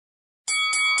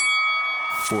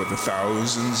For the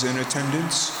thousands in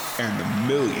attendance and the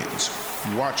millions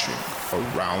watching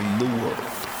around the world,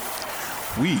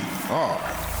 we are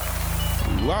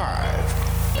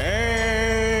live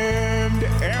and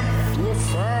amplified.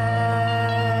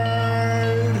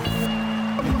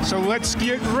 So let's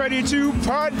get ready to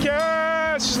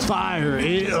podcast. Fire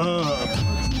it up.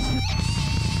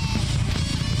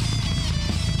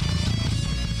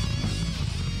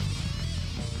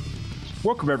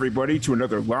 Welcome, everybody, to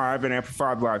another live and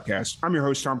amplified livecast. I'm your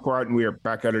host, Tom Quat, and we are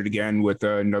back at it again with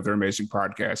another amazing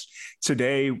podcast.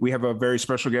 Today, we have a very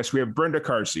special guest. We have Brenda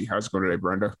Carsey. How's it going today,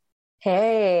 Brenda?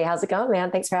 Hey, how's it going, man?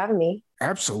 Thanks for having me.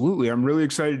 Absolutely. I'm really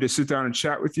excited to sit down and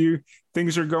chat with you.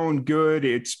 Things are going good.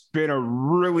 It's been a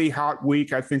really hot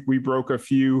week. I think we broke a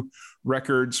few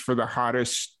records for the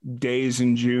hottest days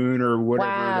in June or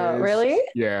whatever it is. Really?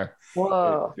 Yeah.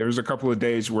 Whoa. There was a couple of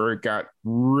days where it got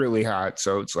really hot.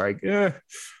 So it's like, I'm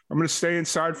going to stay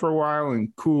inside for a while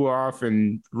and cool off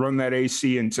and run that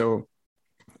AC until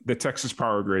the Texas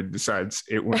power grid decides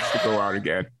it wants to go out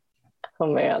again.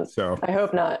 Oh, man. So I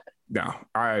hope not. No,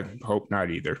 I hope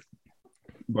not either.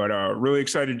 But really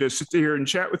excited to sit here and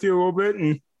chat with you a little bit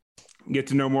and get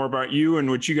to know more about you and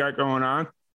what you got going on.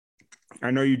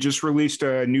 I know you just released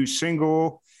a new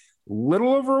single a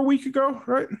little over a week ago,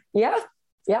 right?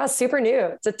 Yeah, super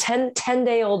new. It's a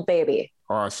 10-day-old baby.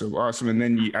 Awesome. And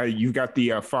then you got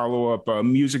the follow-up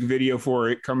music video for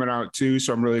it coming out too.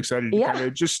 So I'm really excited to kind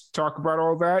of just talk about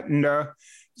all that and,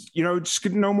 just get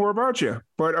to know more about you.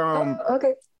 But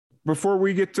okay. Before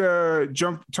we get to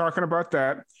jump talking about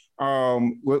that,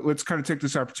 let's kind of take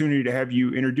this opportunity to have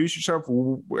you introduce yourself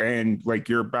and like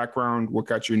your background, what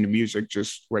got you into music,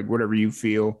 just like whatever you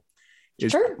feel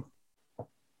is. Sure.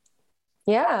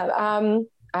 Yeah.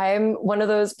 I'm one of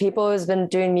those people who's been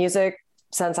doing music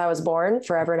since I was born,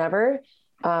 forever and ever.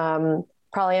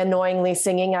 Probably annoyingly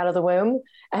singing out of the womb.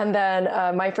 And then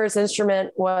my first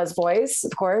instrument was voice,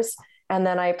 of course. And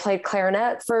then I played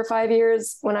clarinet for 5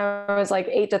 years when I was like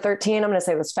 8 to 13. I'm going to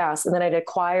say this fast. And then I did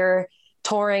choir,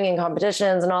 touring and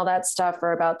competitions and all that stuff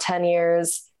for about 10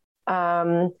 years.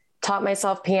 Taught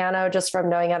myself piano just from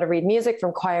knowing how to read music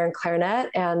from choir and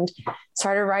clarinet, and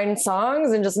started writing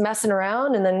songs and just messing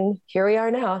around. And then here we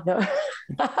are now. No.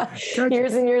 Gotcha.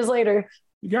 Years and years later.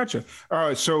 Gotcha.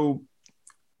 So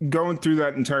going through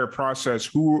that entire process,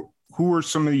 who are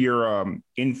some of your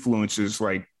influences,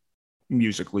 like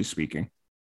musically speaking?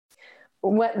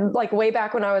 What, like way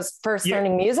back when I was first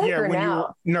learning music or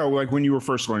now? Like when you were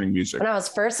first learning music. When I was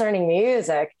first learning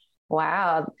music.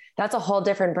 Wow. That's a whole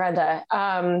different Brenda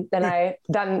than I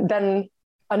then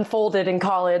unfolded in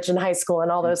college and high school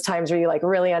and all those times where you like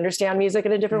really understand music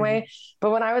in a different way.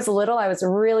 But when I was little, I was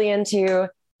really into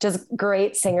just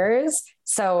great singers.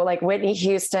 So like Whitney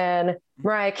Houston,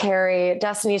 Mariah Carey,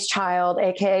 Destiny's Child,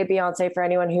 AKA Beyonce for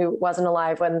anyone who wasn't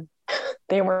alive when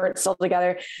they weren't still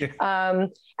together. Yeah.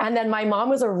 And then my mom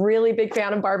was a really big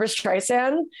fan of Barbra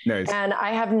Streisand. Nice. And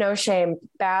I have no shame.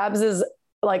 Babs is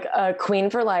like a queen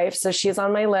for life. So she's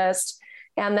on my list.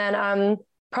 And then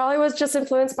probably was just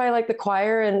influenced by like the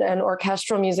choir and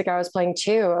orchestral music I was playing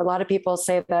too. A lot of people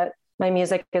say that my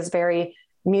music is very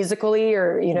musically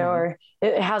or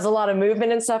it has a lot of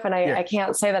movement and stuff. And I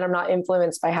can't say that I'm not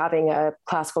influenced by having a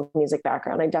classical music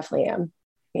background. I definitely am.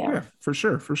 Yeah, for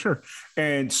sure.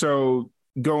 And so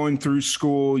going through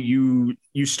school, you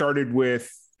started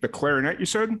with the clarinet, you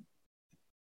said?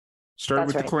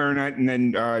 The clarinet and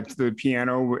then to the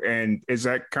piano. And is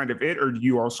that kind of it? Or do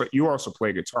you also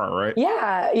play guitar, right?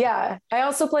 Yeah. I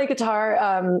also play guitar.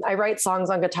 I write songs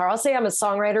on guitar. I'll say I'm a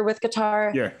songwriter with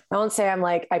guitar. Yeah. I won't say I'm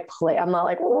like, I'm not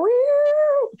like, woo!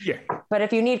 Yeah. But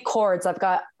if you need chords, I've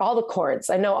got all the chords.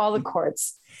 I know all the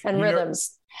chords and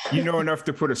rhythms. You know enough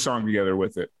to put a song together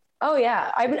with it. Oh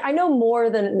yeah. I know more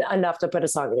than enough to put a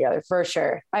song together for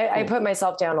sure. I put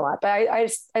myself down a lot, but I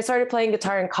started playing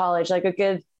guitar in college, like a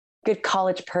good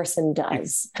college person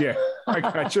does. Yeah, I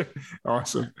gotcha.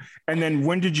 Awesome. And then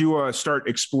when did you start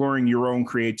exploring your own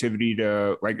creativity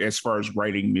to like, as far as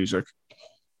writing music?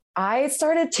 I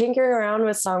started tinkering around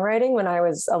with songwriting when I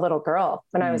was a little girl,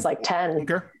 when I was like 10.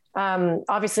 Okay.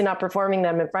 Obviously not performing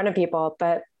them in front of people,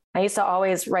 but I used to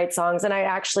always write songs and I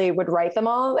actually would write them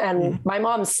all. And my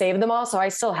mom saved them all. So I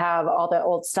still have all the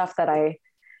old stuff that I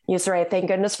used to write. Thank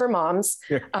goodness for moms,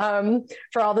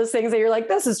 for all those things that you're like,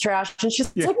 this is trash. And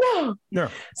she's like, no.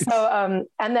 So,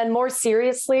 and then more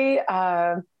seriously,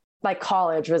 like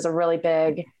college was a really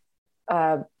big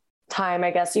time,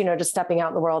 I guess, just stepping out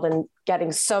in the world and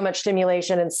getting so much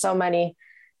stimulation and so many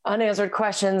unanswered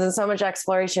questions and so much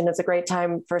exploration. It's a great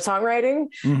time for songwriting,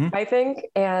 I think.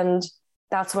 And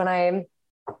that's when I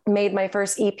made my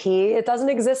first EP. It doesn't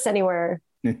exist anywhere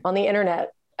on the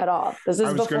internet. at all. This is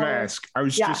I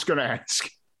was just going to ask.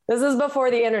 This is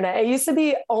before the internet. It used to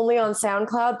be only on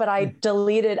SoundCloud, but I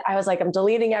was like, I'm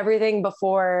deleting everything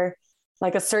before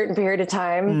like a certain period of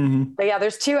time. Mm-hmm. But yeah,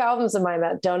 there's 2 albums of mine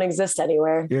that don't exist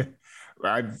anywhere. Yeah.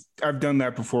 I've done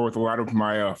that before with a lot of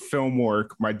my film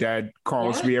work. My dad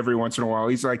calls me every once in a while.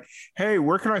 He's like, "Hey,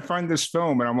 where can I find this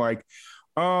film?" And I'm like,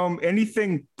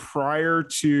 anything prior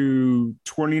to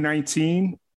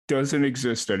 2019 doesn't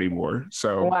exist anymore.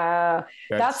 So wow,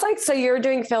 that's like, so you're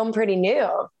doing film pretty new.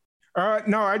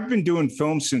 No, I've been doing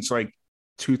film since like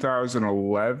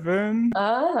 2011.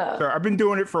 So I've been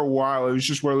doing it for a while. It was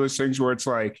just one of those things where it's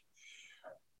like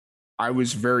I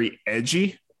was very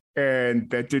edgy, and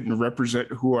that didn't represent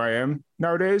who I am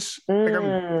nowadays.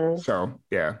 So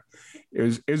yeah,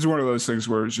 it was one of those things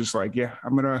where it was just like, yeah,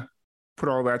 I'm gonna put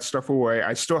all that stuff away.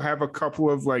 I still have a couple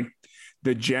of like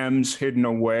the gems hidden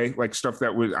away, like stuff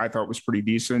that I thought was pretty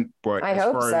decent. But I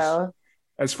hope so.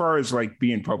 As far as like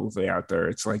being publicly out there,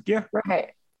 it's like, yeah, right.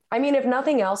 I mean, if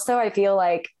nothing else, though, I feel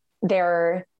like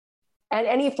they're at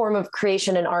any form of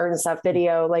creation and art and stuff,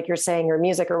 video, like you're saying, or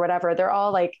music or whatever, they're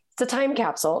all like, it's a time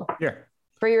capsule. Yeah.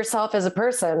 For yourself as a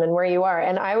person and where you are.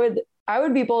 And I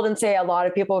would be bold and say a lot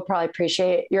of people would probably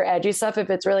appreciate your edgy stuff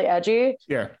if it's really edgy.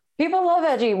 Yeah. People love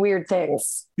edgy, weird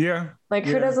things. Yeah. Like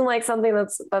who doesn't like something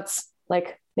that's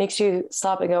like makes you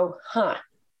stop and go, huh?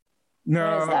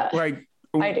 No, like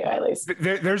I do at least.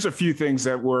 There's a few things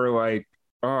that were like,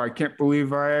 oh, I can't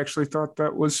believe I actually thought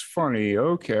that was funny.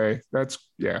 Okay. That's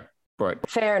but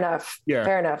fair enough. Yeah.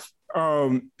 Fair enough.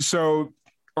 So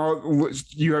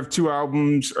you have 2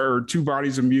 albums or 2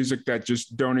 bodies of music that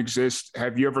just don't exist.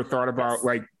 Have you ever thought about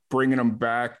like bringing them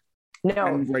back? No.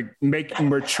 And like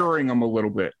maturing them a little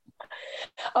bit?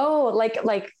 Oh,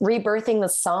 like rebirthing the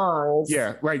songs.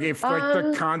 Yeah. Like if like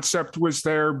the concept was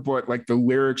there, but like the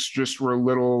lyrics just were a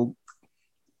little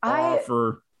off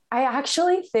or... I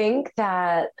actually think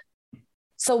that,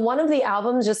 so one of the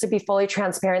albums, just to be fully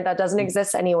transparent, that doesn't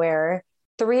exist anywhere.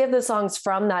 3 of the songs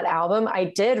from that album I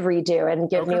did redo and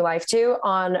give new life to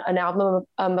on an album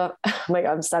oh my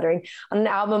God, I'm stuttering, on an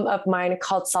album of mine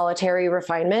called Solitary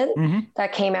Refinement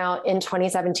that came out in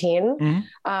 2017.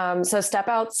 So Step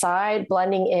Outside,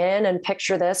 Blending In, and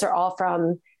Picture This are all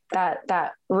from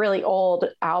that really old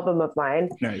album of mine.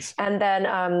 Nice. And then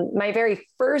my very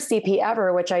first EP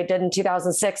ever, which I did in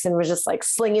 2006 and was just like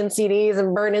slinging CDs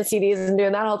and burning CDs and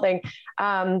doing that whole thing.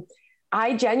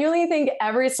 I genuinely think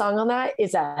every song on that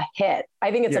is a hit.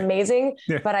 I think it's amazing,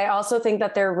 but I also think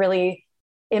that they're really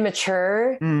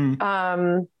immature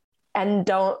and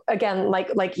don't, again,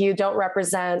 like you don't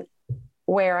represent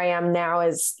where I am now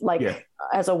as like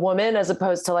as a woman, as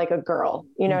opposed to like a girl,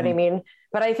 you know what I mean?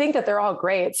 But I think that they're all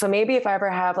great. So maybe if I ever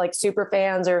have like super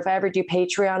fans, or if I ever do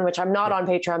Patreon, which I'm not on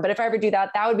Patreon, but if I ever do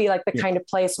that, that would be like the kind of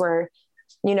place where,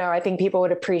 you know, I think people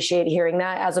would appreciate hearing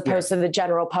that as opposed to the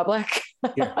general public.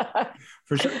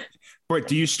 For sure. But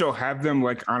do you still have them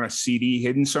like on a CD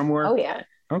hidden somewhere? Oh yeah.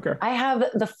 Okay. I have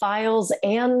the files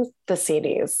and the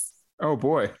CDs. Oh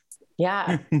boy.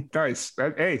 Yeah. Nice.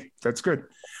 That's good.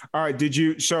 Did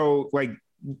you, so like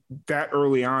that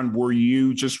early on, were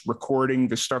you just recording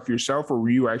the stuff yourself, or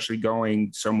were you actually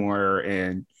going somewhere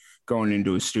and going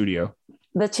into a studio?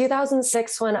 The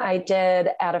 2006 one I did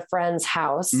at a friend's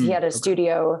house. He had a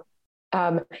studio.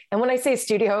 And when I say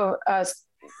studio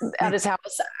at his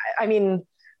house, I mean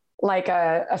like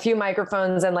a few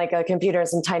microphones and like a computer and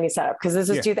some tiny setup, because this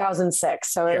is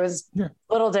 2006. So it was a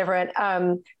little different.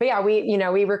 But yeah,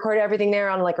 we recorded everything there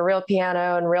on like a real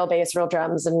piano and real bass, real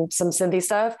drums, and some synthy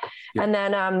stuff. Yeah. And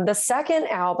then my second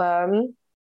album,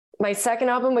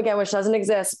 again, which doesn't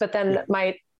exist, but then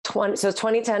so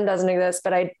 2010 doesn't exist,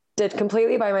 but I did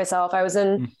completely by myself. I was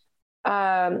in,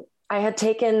 I had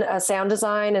taken a sound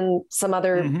design and some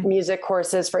other music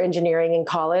courses for engineering in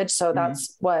college. So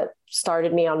that's what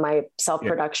started me on my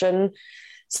self-production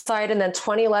side. And then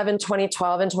 2011,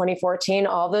 2012, and 2014,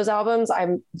 all those albums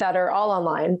that are all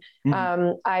online.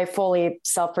 I fully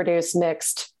self-produced,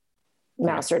 mixed,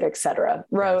 mastered, etc.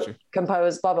 Wrote,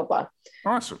 composed, blah, blah, blah.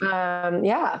 Awesome.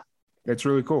 Yeah. That's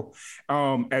really cool.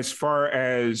 As far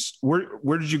as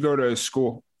where did you go to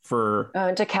school for?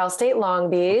 To Cal State Long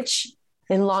Beach.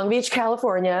 In Long Beach,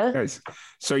 California. Nice.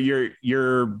 So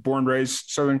you're born, raised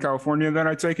Southern California then,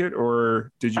 I take it,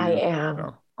 or did you? I am.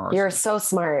 Oh, awesome. You're so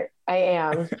smart. I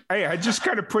am. I just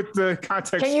kind of put the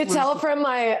context. Can you tell from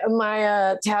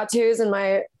my tattoos and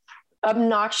my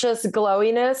obnoxious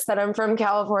glowiness that I'm from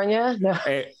California. No.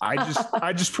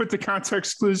 I just put the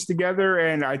context clues together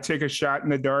and I take a shot in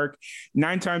the dark.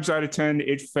 9 times out of 10,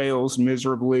 it fails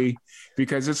miserably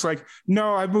because it's like,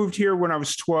 no, I moved here when I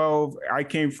was 12. I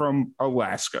came from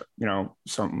Alaska,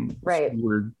 something right.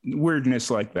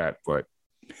 weirdness like that, but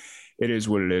it is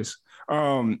what it is.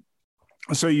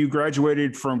 So you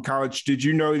graduated from college. Did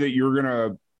you know that you were going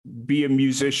to be a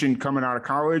musician coming out of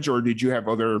college, or did you have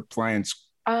other plans?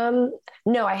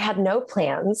 No, I had no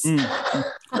plans.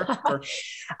 I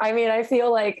mean, I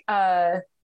feel like the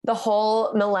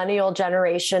whole millennial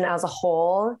generation as a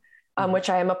whole, which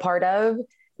I am a part of,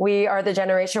 we are the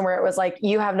generation where it was like,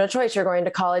 you have no choice. You're going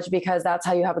to college because that's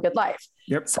how you have a good life.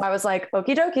 Yep. So I was like,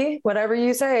 okie dokie, whatever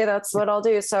you say, that's what I'll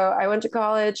do. So I went to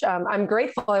college. I'm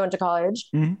grateful I went to college.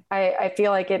 Mm-hmm. I feel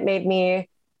like it made me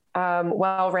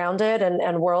well-rounded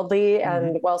and worldly mm-hmm.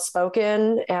 and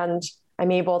well-spoken. And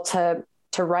I'm able to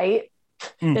write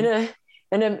mm-hmm.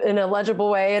 in a legible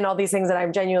way and all these things that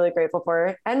I'm genuinely grateful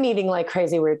for, and meeting like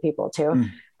crazy weird people too.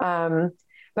 Mm-hmm.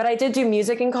 But I did do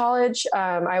music in college.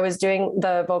 I was doing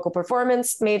the vocal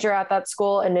performance major at that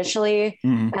school initially.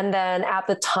 Mm-hmm. And then at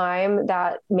the time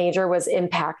that major was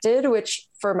impacted, which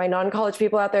for my non-college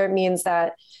people out there, means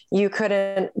that you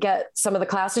couldn't get some of the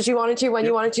classes you wanted to when yep.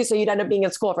 you wanted to. So you'd end up being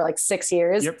in school for like 6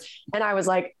 years. Yep. And I was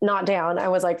like, not down. I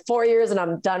was like 4 years and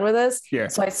I'm done with this. Yeah.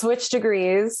 So I switched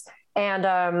degrees,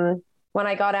 and when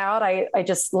I got out, I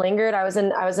just lingered. I was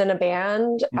in a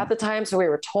band at the time. So we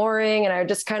were touring, and I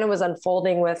just kind of was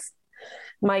unfolding with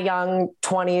my young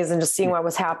 20s and just seeing what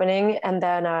was happening. And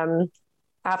then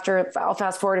after, I'll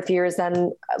fast forward a few years,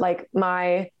 then like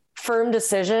my firm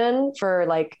decision for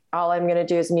like, all I'm going to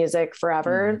do is music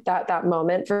forever. That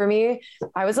moment for me,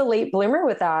 I was a late bloomer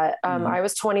with that. I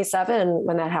was 27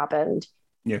 when that happened.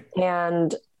 Yeah.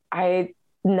 And I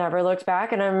never looked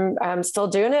back, and I'm still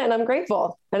doing it, and I'm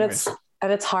grateful. And nice.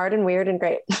 It's hard and weird and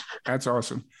great. That's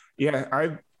awesome. Yeah.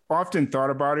 I've often thought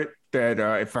about it that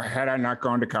if I not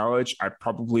gone to college, I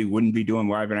probably wouldn't be doing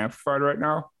Live and Amplified right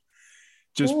now.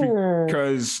 Just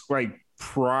because like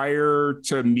prior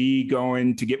to me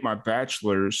going to get my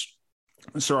bachelor's,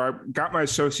 so I got my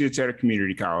associates at a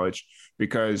community college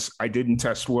because I didn't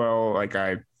test well. Like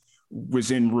I was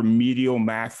in remedial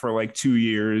math for like 2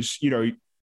 years,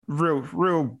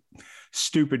 real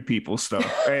stupid people stuff.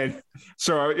 And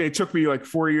so it took me like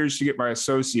 4 years to get my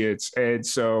associates. And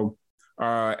so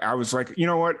I was like, you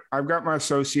know what? I've got my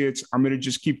associates. I'm going to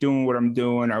just keep doing what I'm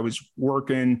doing. I was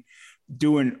working,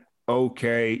 doing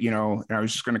okay, and I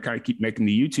was just going to kind of keep making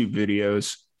the YouTube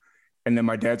videos. And then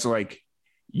my dad's like,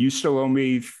 you still owe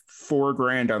me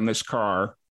 $4,000 on this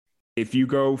car. If you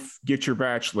go get your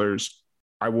bachelor's,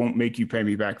 I won't make you pay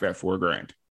me back that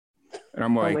 $4,000. And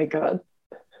I'm like, oh my God.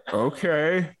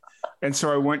 Okay. And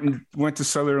so I went to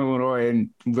Southern Illinois, and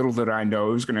little did I know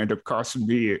it was going to end up costing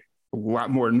me a lot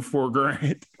more than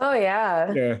 $4,000. Oh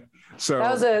yeah. Yeah. So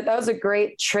that was a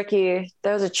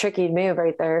tricky move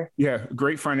right there. Yeah.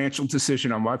 Great financial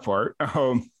decision on my part.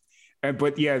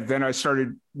 But yeah, then I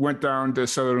went down to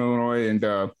Southern Illinois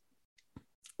and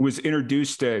was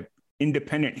introduced to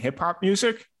independent hip hop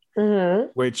music, mm-hmm.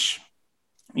 which,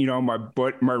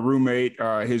 my roommate,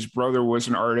 his brother was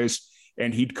an artist.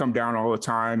 And he'd come down all the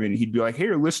time and he'd be like, "Hey,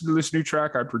 listen to this new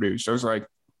track I produced." I was like,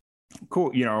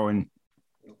 cool, and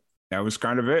that was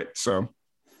kind of it. So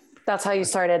that's how you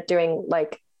started doing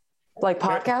like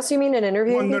podcasts, you mean, and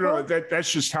interviewing? Well, no,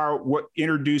 that's just what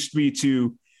introduced me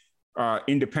to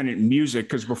independent music.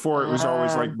 Cause before it was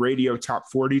always like radio top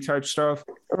 40 type stuff.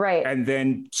 Right. And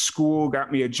then school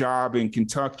got me a job in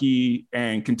Kentucky,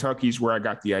 and Kentucky's where I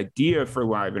got the idea for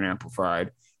Live and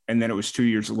Amplified. And then it was 2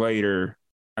 years later,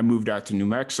 I moved out to New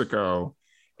Mexico,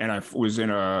 and I was in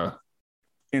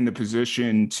the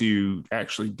position to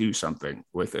actually do something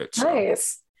with it. So,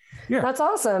 nice. Yeah. That's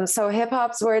awesome. So hip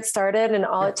hop's where it started, and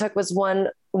all it took was one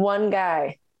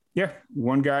guy. Yeah.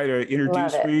 One guy to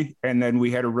introduce me. And then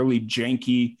we had a really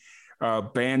janky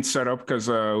band set up because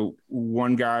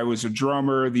one guy was a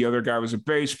drummer. The other guy was a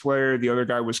bass player. The other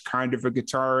guy was kind of a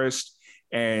guitarist,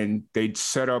 and they'd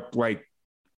set up like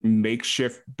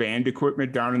makeshift band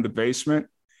equipment down in the basement.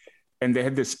 And they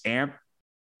had this amp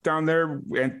down there,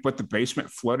 but the basement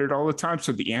flooded all the time.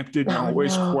 So the amp didn't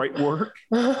always quite work.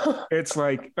 It's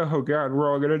like, oh God,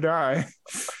 we're all going to die.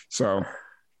 So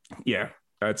yeah,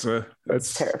 that's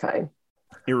terrifying.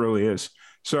 It really is.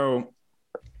 So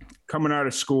coming out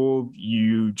of school,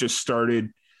 you just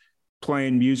started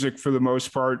playing music for the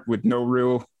most part with no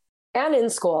real. And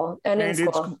in school.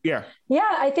 Yeah.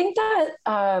 Yeah. I think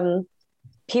that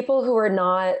people who are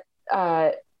not,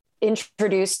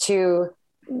 introduced to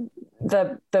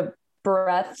the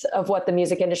breadth of what the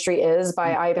music industry is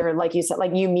by either, like you said,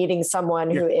 like you meeting someone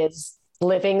who is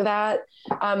living that.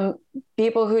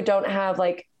 People who don't have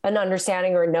like an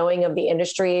understanding or knowing of the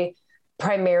industry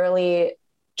primarily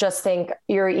just think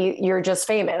you're just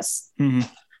famous. Mm-hmm.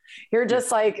 You're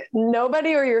just like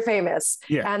nobody, or you're famous.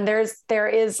 Yeah. And there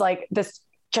is like this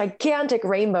gigantic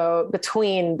rainbow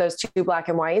between those two black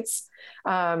and whites.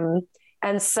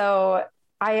 And so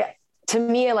to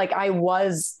me, like I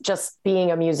was just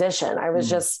being a musician. I was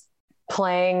just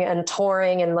playing and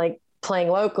touring and like playing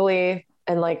locally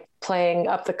and like playing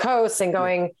up the coast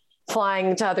and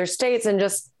flying to other states and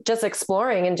just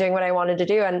exploring and doing what I wanted to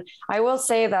do. And I will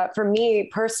say that for me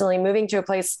personally, moving to a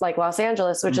place like Los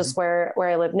Angeles, which is where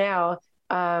I live now,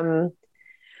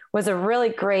 was a really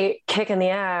great kick in the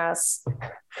ass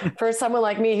for someone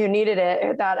like me who needed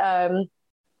it. That,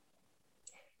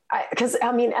 because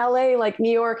I mean, LA, like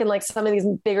New York and like some of these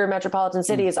bigger metropolitan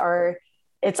cities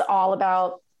it's all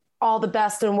about all the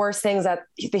best and worst things that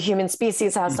the human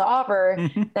species has to offer.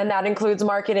 And that includes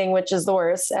marketing, which is the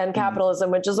worst, and capitalism,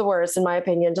 which is the worst, in my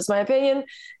opinion, just my opinion.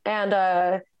 And,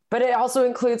 but it also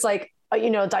includes like,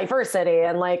 diversity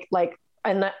and like,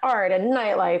 and the art and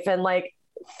nightlife and like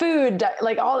food,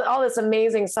 like all this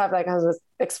amazing stuff that comes with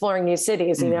exploring new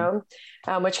cities,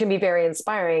 which can be very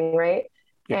inspiring. Right.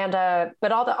 Yeah. And,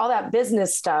 but all that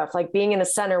business stuff, like being in a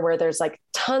center where there's like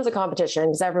tons of competition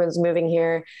because everyone's moving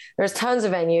here. There's tons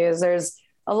of venues. There's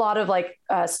a lot of like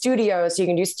studios. So you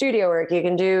can do studio work. You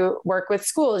can do work with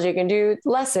schools. You can do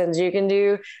lessons. You can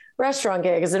do restaurant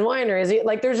gigs and wineries.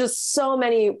 Like there's just so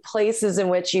many places in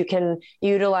which you can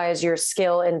utilize your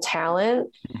skill and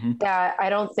talent that I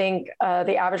don't think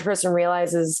the average person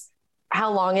realizes how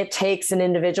long it takes an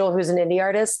individual who's an indie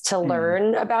artist to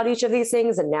learn about each of these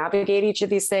things and navigate each of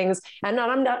these things. And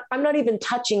I'm not even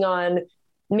touching on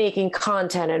making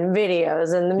content and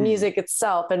videos and the music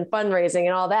itself and fundraising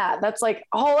and all that. That's like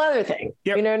a whole other thing.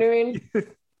 Yep. You know what I mean?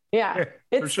 Yeah.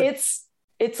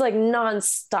 It's like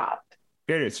nonstop.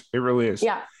 It is. It really is.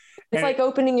 Yeah. It's like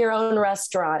opening your own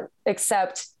restaurant,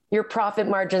 except your profit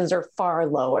margins are far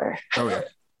lower. Oh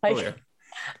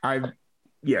yeah.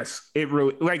 Yes, it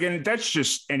really and that's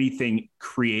just anything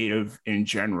creative in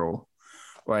general.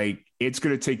 Like it's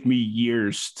going to take me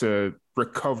years to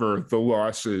recover the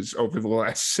losses over the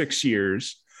last 6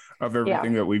 years of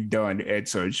everything that we've done. And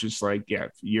so it's just like,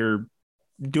 you're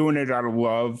doing it out of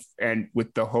love and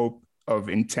with the hope of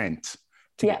intent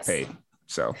to get paid.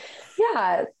 So,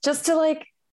 just to like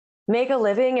make a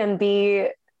living and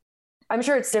I'm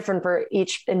sure it's different for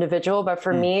each individual, but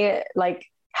for me, like,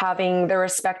 having the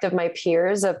respect of my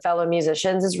peers, of fellow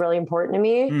musicians, is really important to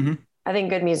me. I think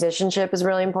good musicianship is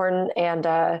really important.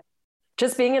 And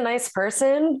just being a nice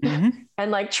person and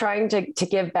like trying to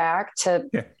give back to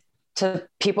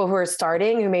people who are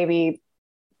starting, who maybe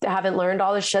haven't learned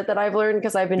all the shit that I've learned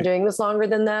because I've been doing this longer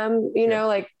than them,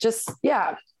 like just,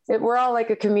 we're all like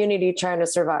a community trying to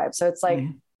survive. So it's like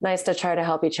nice to try to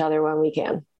help each other when we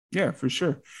can. Yeah, for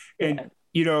sure. And,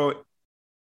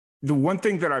 the one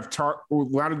thing that I've talked, a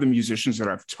lot of the musicians that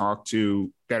I've talked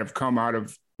to that have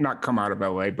not come out of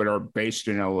LA, but are based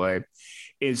in LA,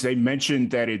 is they mentioned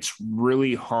that it's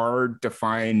really hard to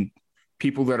find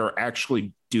people that are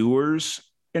actually doers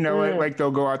in LA. Like they'll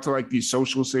go out to like these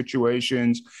social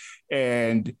situations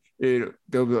and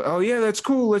they'll be, oh yeah, that's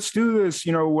cool. Let's do this,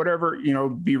 whatever,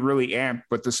 be really amped.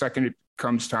 But the second it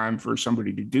comes time for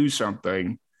somebody to do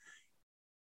something,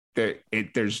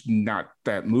 there's not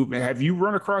that movement. Have you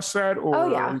run across that? Or,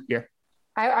 yeah.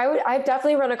 I've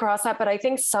definitely run across that, but I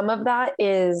think some of that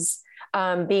is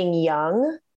being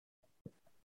young,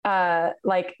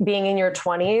 like being in your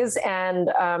 20s. And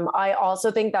I also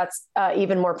think that's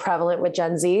even more prevalent with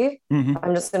Gen Z.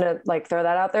 I'm just going to like throw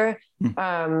that out there.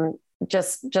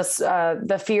 Just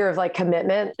the fear of like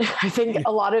commitment. I think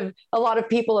a lot of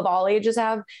people of all ages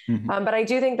have, but I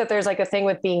do think that there's like a thing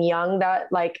with being young that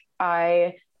like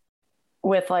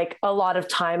with like a lot of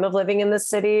time of living in the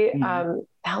city.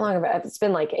 How long it's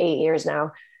been like 8 years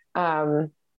now.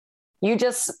 You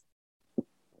just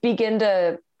begin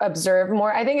to observe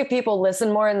more. I think if people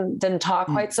listen more and didn't talk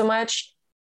quite so much,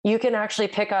 you can actually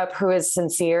pick up who is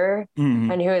sincere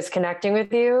and who is connecting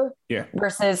with you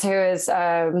versus who is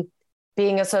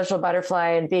being a social butterfly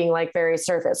and being like very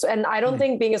surface. And I don't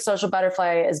think being a social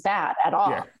butterfly is bad at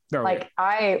all. Yeah. No,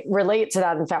 I relate to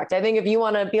that. In fact, I think if you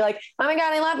want to be like, oh my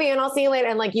God, I love you and I'll see you later.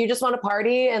 And like, you just want to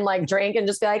party and like drink and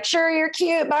just be like, sure, you're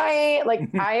cute. Bye. Like,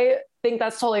 I think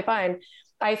that's totally fine.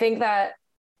 I think that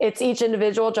it's each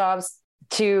individual jobs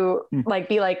to like,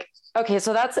 be like, okay,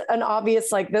 so that's an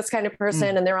obvious, like this kind of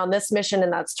person and they're on this mission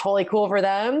and that's totally cool for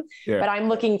them. Yeah. But I'm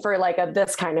looking for like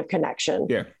this kind of connection.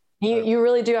 Yeah. You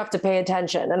really do have to pay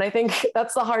attention. And I think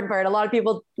that's the hard part. A lot of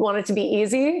people want it to be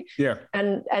easy,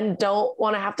 and don't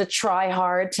want to have to try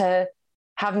hard to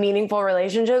have meaningful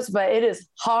relationships, but it is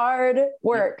hard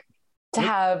work to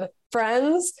have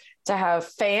friends, to have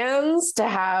fans, to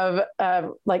have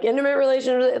like intimate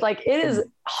relationships. Like, it is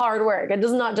hard work. It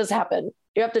does not just happen.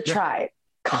 You have to try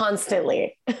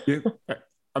constantly.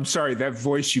 I'm sorry, that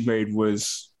voice you made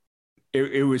was,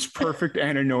 it was perfect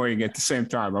and annoying at the same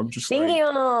time. I'm just Thank you.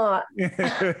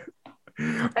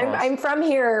 I'm from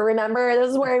here. Remember, this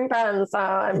is where I'm from. So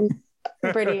I'm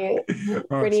pretty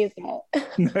used to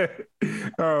it.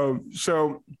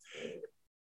 So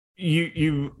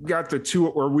you got the two,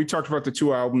 or we talked about the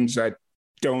two albums that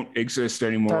don't exist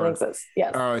anymore. Don't exist.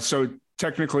 Yes. So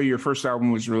technically your first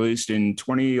album was released in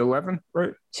 2011,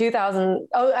 right? 2000.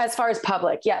 Oh, as far as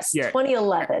public. Yes. Yeah.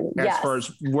 2011. As far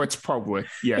as what's public.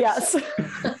 Yes.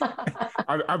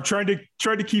 I'm trying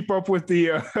to keep up with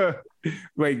the,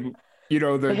 like, you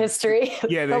know, the history.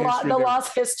 Yeah. The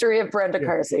lost history of Brenda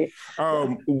Carsey.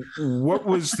 What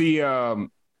was the,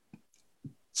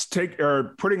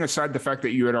 putting aside the fact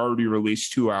that you had already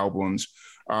released two albums,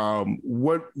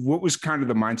 what was kind of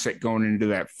the mindset going into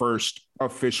that first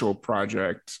official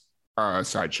project,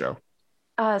 Sideshow?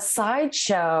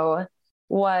 Sideshow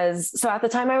was, so at the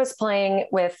time I was playing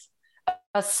with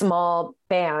a small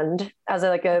band as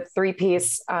a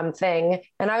three-piece thing,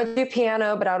 and I would do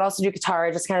piano, but I would also do guitar.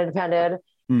 It just kind of depended.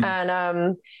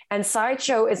 And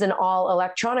Sideshow is an all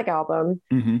electronic album.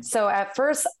 So at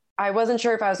first I wasn't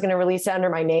sure if I was going to release it under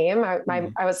my name. I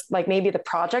was like, maybe the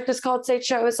project is called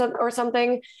Sideshow or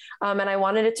something. And I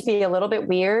wanted it to be a little bit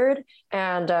weird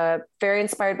and very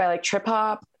inspired by like trip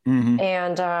hop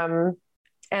and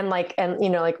you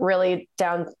know, like really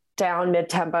down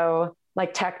mid-tempo,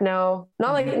 like techno,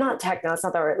 not techno, it's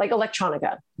not that word, like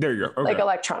electronica. There you go. Okay. Like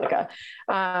electronica.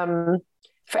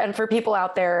 And for people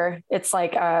out there, it's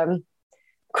like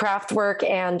Kraftwerk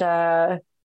and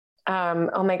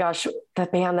oh my gosh, the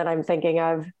band that I'm thinking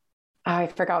of, I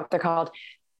forgot what they're called.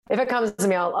 If it comes to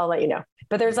me, I'll let you know.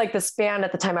 But there's like this band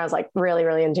at the time I was like really,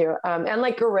 really into, and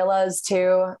like Gorillaz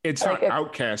too. It's like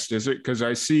not Outkast, is it? Because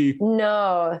I see.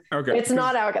 No, okay, it's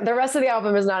not Outkast. The rest of the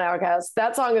album is not Outkast.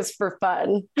 That song is for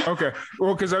fun. Okay,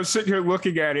 well, because I was sitting here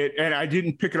looking at it and I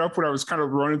didn't pick it up when I was kind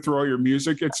of running through all your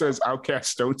music. It says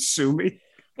Outkast, Don't Sue Me.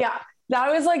 Yeah. That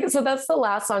was like, so that's the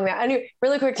last song that, anyway,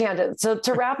 really quick tangent. So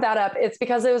to wrap that up, it's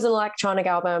because it was an electronic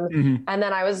album and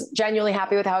then I was genuinely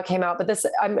happy with how it came out. But this,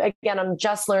 I'm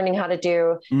just learning how to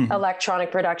do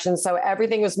electronic production. So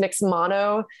everything was mixed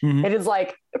mono. It is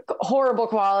like horrible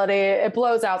quality. It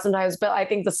blows out sometimes, but I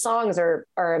think the songs are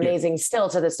amazing still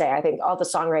to this day. I think all the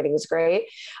songwriting is great.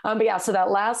 But yeah, so that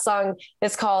last song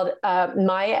is called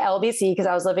My LBC, because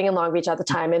I was living in Long Beach at the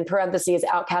time, in parentheses,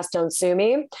 Outkast, Don't Sue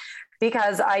Me.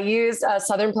 Because I used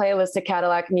Southern Playalistic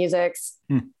Cadillac Music's,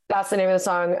 that's the name of the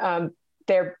song,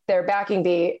 their backing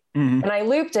beat. And I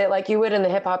looped it like you would in the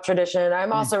hip hop tradition.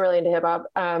 I'm also really into hip hop.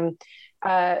 I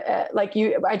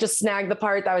just snagged the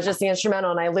part that was just the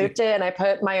instrumental and I looped it and I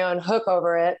put my own hook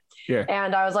over it. Yeah.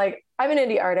 And I was like, I'm an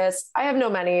indie artist. I have no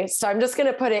money. So I'm just going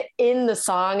to put it in the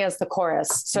song as the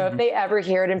chorus. So if they ever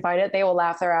hear it and find it, they will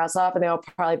laugh their ass off and they'll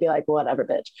probably be like, whatever,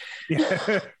 bitch.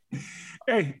 Yeah.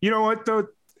 Hey, you know what though?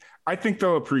 I think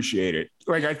they'll appreciate it.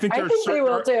 Like, I think they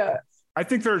will too. I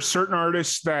think there are certain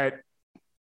artists that,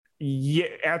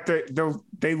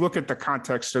 they look at the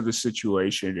context of the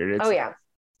situation, and it's,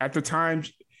 at the time,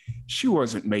 she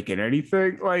wasn't making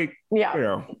anything. Like, you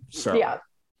know, so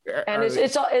and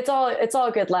it's all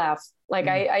a good laugh. Like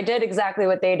I did exactly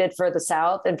what they did for the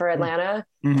South and for Atlanta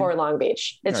for Long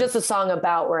Beach. It's just a song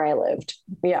about where I lived.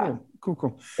 Yeah.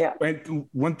 Cool. Yeah. And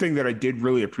one thing that I did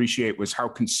really appreciate was how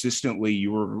consistently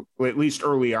you were, at least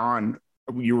early on,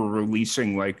 you were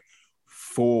releasing like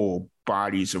full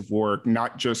bodies of work,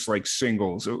 not just like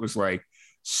singles. It was like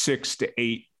 6 to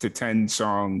 8 to 10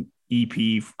 song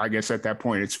EP. I guess at that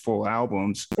point it's full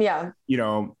albums. Yeah. You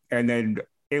know, and then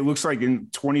it looks like in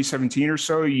 2017 or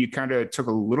so, you kind of took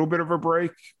a little bit of a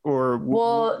break, or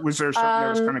was there something that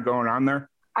was kind of going on there?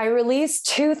 I released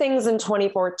 2 things in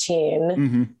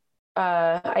 2014.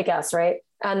 I guess, right?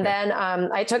 And then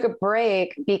I took a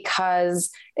break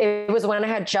because it was when I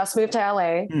had just moved to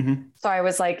LA. So I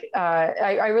was like,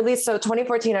 I released, so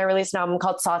 2014, I released an album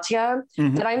called Satya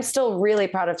that I'm still really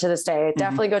proud of to this day.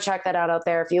 Definitely go check that out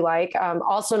there if you like.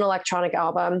 Also an electronic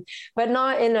album, but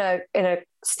not in a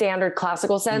standard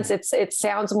classical sense. It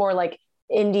sounds more like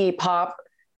indie pop,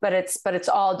 but it's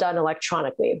all done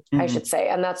electronically, I should say.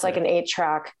 And that's like an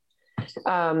 8-track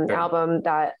album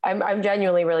that I'm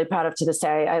genuinely really proud of to this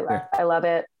day. I love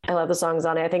it. I love the songs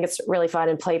on it. I think it's really fun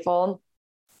and playful.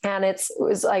 And it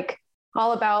was like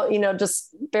all about,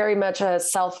 just very much a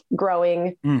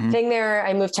self-growing thing there.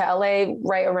 I moved to LA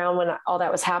right around when all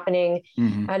that was happening.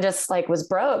 I just like was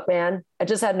broke, man. I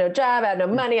just had no job, I had no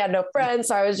money, I had no friends.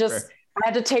 So I was just, I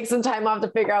had to take some time off to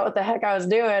figure out what the heck I was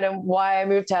doing and why I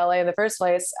moved to LA in the first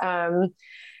place. And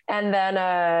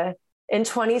then in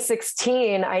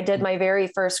 2016, I did my very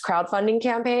first crowdfunding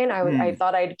campaign. I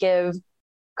thought I'd give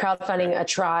crowdfunding a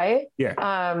try.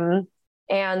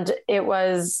 And it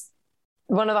was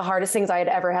one of the hardest things I had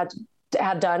ever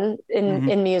had done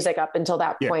in music up until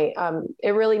that point.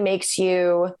 It really makes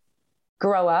you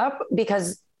grow up,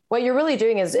 because what you're really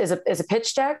doing is a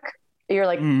pitch deck. You're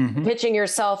like pitching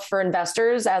yourself for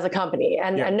investors as a company,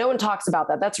 and no one talks about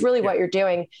that. That's really what you're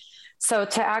doing. So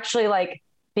to actually like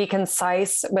be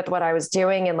concise with what I was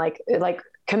doing and like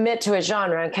commit to a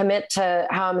genre and commit to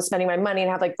how I'm spending my money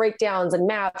and have like breakdowns and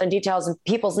math and details and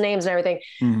people's names and everything,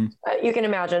 you can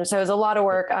imagine. So it was a lot of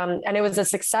work, and it was a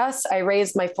success. I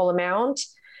raised my full amount,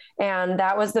 and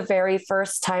that was the very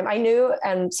first time I knew,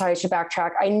 and sorry, I should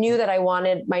backtrack. I knew that I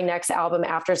wanted my next album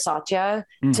after Satya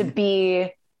to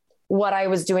be what I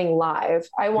was doing live.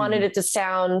 I wanted it to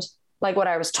sound like what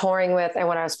I was touring with and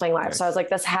when I was playing live. So I was like,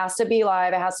 this has to be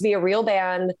live. It has to be a real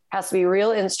band, has to be real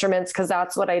instruments, because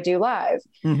that's what I do live.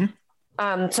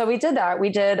 So we did that. We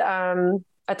did a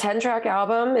 10-track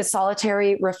album, is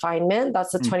Solitary Refinement.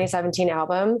 That's the 2017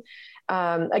 album.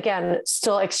 Again,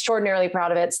 still extraordinarily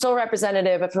proud of it. Still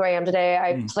representative of who I am today.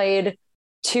 I played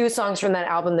 2 songs from that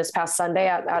album this past Sunday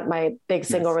at my big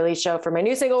single release show for my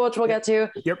new single, which we'll get to.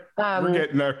 We're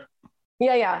getting there.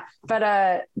 Yeah. But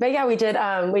yeah, we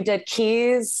did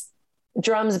keys,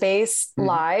 drums, bass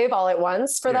live all at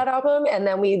once for that album. And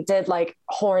then we did like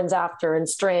horns after, and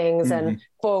strings and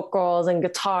vocals and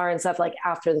guitar and stuff like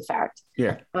after the fact.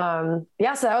 So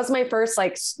that was my first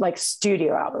like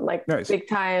studio album, like big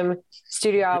time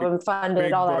studio album, funded,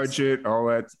 big all that budget, all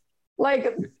that.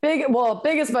 Like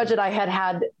biggest budget I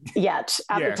had yet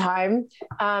at the time.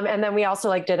 And then we also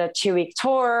like did a 2-week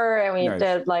tour, and we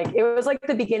did like, it was like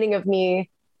the beginning of me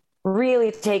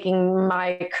really taking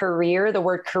my career, the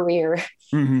word career,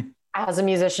 as a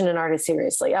musician and artist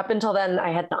seriously. Up until then,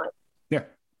 I had not. Yeah,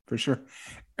 for sure.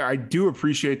 I do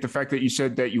appreciate the fact that you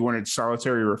said that you wanted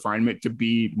Solitary Refinement to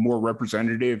be more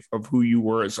representative of who you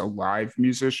were as a live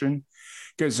musician,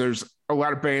 because there's a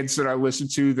lot of bands that I listen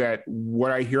to that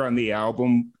what I hear on the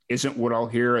album isn't what I'll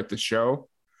hear at the show.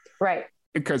 Right.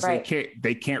 Because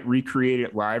they can't recreate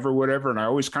it live or whatever. And I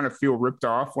always kind of feel ripped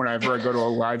off whenever I go to a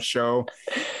live show.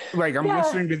 Like I'm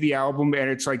listening to the album and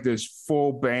it's like this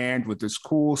full band with this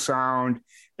cool sound.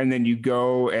 And then you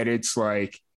go and it's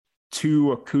like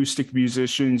 2 acoustic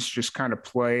musicians just kind of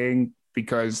playing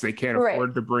because they can't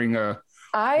afford to bring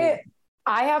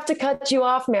I have to cut you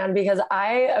off, man, because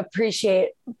I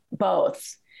appreciate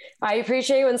both. I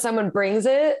appreciate when someone brings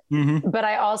it, but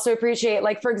I also appreciate,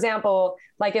 like, for example,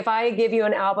 like if I give you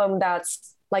an album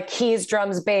that's like keys,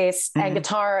 drums, bass, and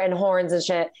guitar and horns and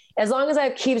shit, as long as I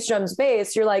have keys, drums,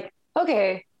 bass, you're like,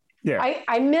 okay,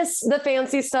 I miss the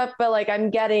fancy stuff, but like I'm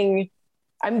getting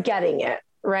it,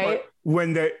 right?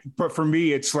 But for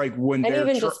me, it's like when and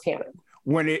even just piano.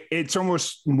 When it's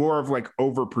almost more of like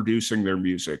overproducing their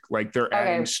music, like they're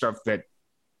adding stuff that,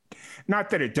 not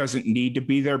that it doesn't need to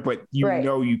be there, but you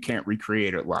know you can't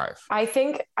recreate it live. I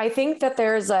think that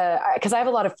there's because I have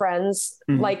a lot of friends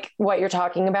like what you're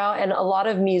talking about, and a lot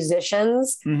of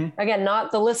musicians, again,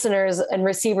 not the listeners and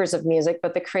receivers of music,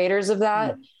 but the creators of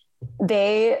that,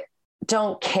 they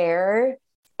don't care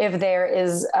if there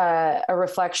is a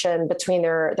reflection between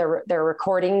their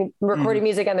recording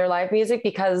music and their live music,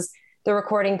 because the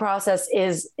recording process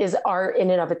is art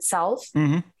in and of itself.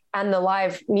 And the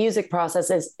live music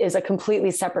process is a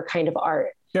completely separate kind of art.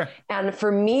 Yeah. And for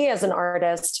me as an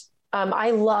artist,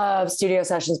 I love studio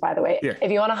sessions, by the way. Yeah.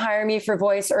 If you want to hire me for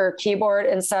voice or keyboard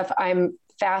and stuff, I'm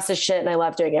fast as shit and I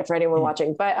love doing it for anyone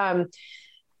watching.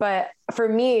 But for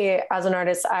me as an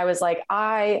artist, I was like,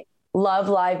 I love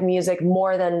live music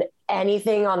more than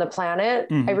anything on the planet.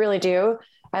 I really do.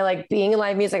 I like being in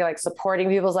live music. I like supporting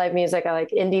people's live music. I like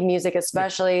indie music,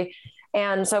 especially.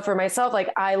 And so for myself, like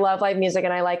I love live music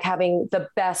and I like having the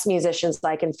best musicians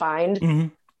I can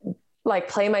find, like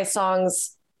play my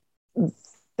songs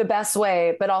the best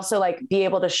way, but also like be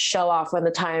able to show off when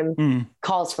the time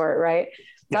calls for it. Right.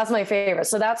 That's my favorite.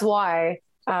 So that's why,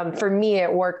 for me,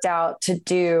 it worked out to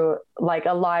do like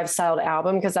a live styled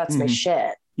album. Cause that's my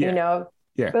shit, you know,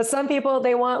 but some people,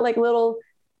 they want like little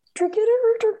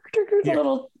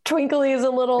little twinklies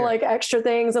and little like extra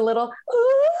things and little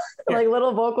like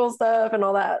little vocal stuff and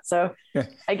all that. So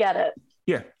I get it.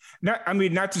 Yeah.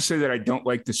 Not to say that I don't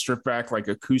like to strip back like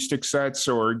acoustic sets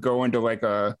or go into like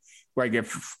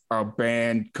if a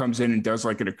band comes in and does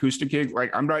like an acoustic gig,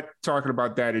 like I'm not talking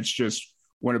about that. It's just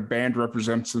when a band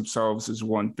represents themselves as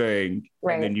one thing,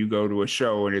 right, and then you go to a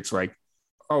show and it's like,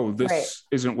 oh, this right.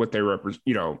 isn't what they represent,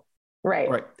 Right.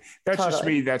 Right. That's totally. Just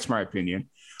me. That's my opinion.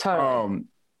 Totally.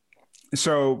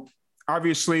 So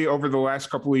obviously over the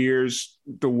last couple of years,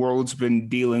 the world's been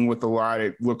dealing with a lot.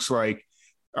 It looks like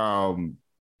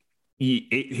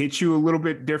it hits you a little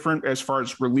bit different as far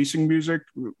as releasing music.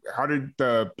 How did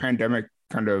the pandemic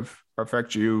kind of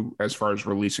affect you as far as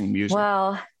releasing music?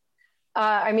 Well,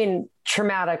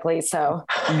 traumatically so.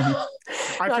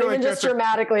 Mm-hmm. Not even just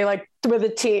dramatically, like with a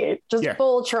T, just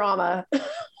full trauma.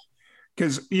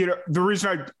 Because, the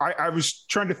reason I was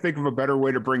trying to think of a better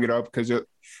way to bring it up, because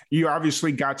you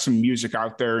obviously got some music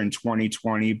out there in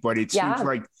 2020, but it seems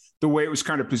like the way it was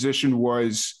kind of positioned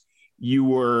was you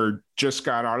were just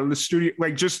got out of the studio.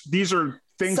 Like these are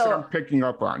things that I'm picking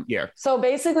up on. Yeah. So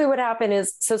basically what happened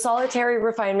is, Solitary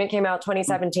Refinement came out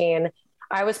 2017.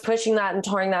 I was pushing that and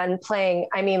touring that and playing,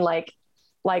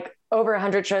 like over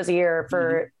 100 shows a year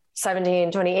for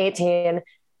 2018.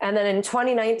 And then in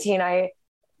 2019, I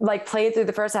played through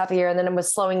the first half of the year, and then it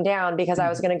was slowing down because I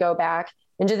was going to go back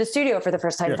into the studio for the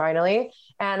first time finally.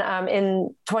 And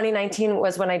in 2019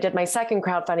 was when I did my second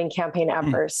crowdfunding campaign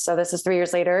ever. So this is 3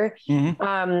 years later.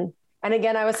 And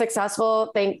again, I was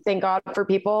successful. Thank God for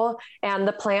people. And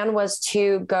the plan was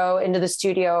to go into the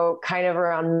studio kind of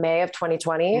around May of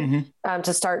 2020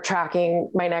 to start tracking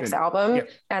my next album.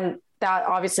 And that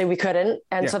obviously we couldn't.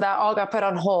 And so that all got put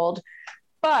on hold.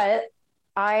 But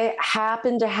I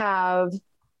happened to have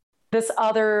this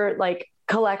other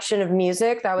collection of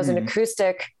music that was an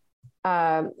acoustic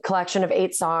collection of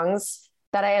 8 songs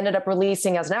that I ended up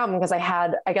releasing as an album, because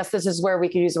I guess this is where we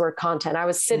could use the word content. I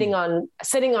was sitting on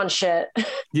shit.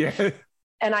 Yeah.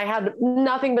 And I had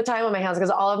nothing but time on my hands because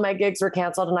all of my gigs were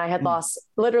canceled and I had lost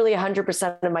literally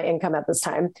 100% of my income at this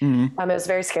time. It was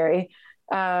very scary.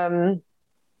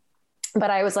 But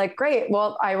I was like, great,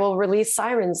 well, I will release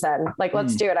Sirens then.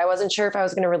 Let's do it. I wasn't sure if I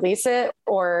was going to release it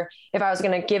or if I was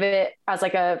going to give it as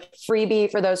a freebie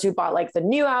for those who bought the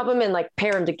new album and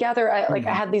pair them together. I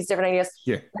had these different ideas.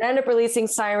 Yeah. I ended up releasing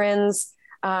Sirens.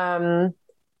 That's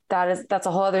a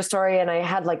whole other story. And I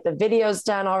had the videos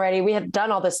done already. We had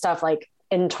done all this stuff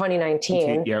in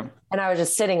 2019. Yeah. And I was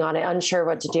just sitting on it, unsure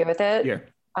what to do with it. Yeah.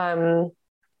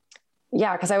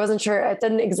 Yeah, because I wasn't sure. It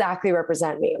didn't exactly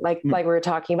represent me. Like we were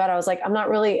talking about, I was like, I'm not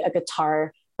really a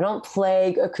guitar. I don't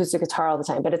play acoustic guitar all the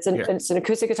time, but it's an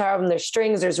acoustic guitar album. There's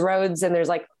strings, there's Rhodes, and there's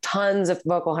tons of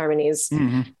vocal harmonies.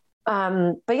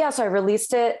 But yeah, so I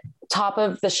released it top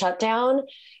of the shutdown.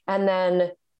 And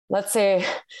then let's say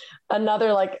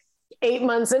another 8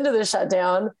 months into the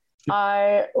shutdown,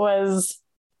 I was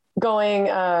going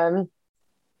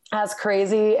as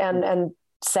crazy and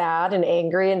sad and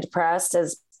angry and depressed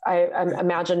as I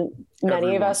imagine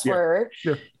many of us were.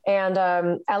 Yeah. And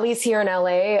at least here in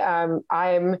LA,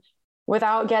 I'm,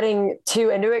 without getting too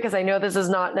into it, because I know this is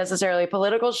not necessarily a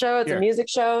political show, it's a music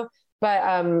show, but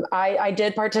I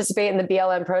did participate in the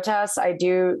BLM protests. I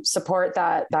do support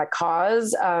that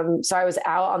cause. So I was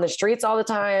out on the streets all the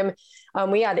time.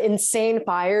 We had insane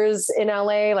fires in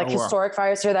LA, historic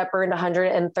fires here that burned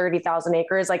 130,000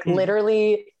 acres,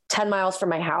 literally 10 miles from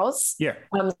my house. Yeah.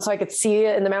 So I could see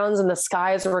it in the mountains, and the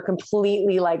skies were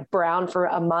completely brown for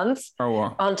a month. Oh,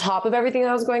 wow. On top of everything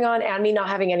that was going on and me not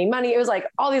having any money. It was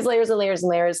all these layers and layers and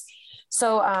layers.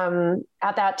 So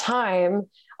at that time,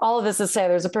 all of this to say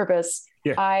there's a purpose.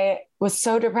 Yeah. I was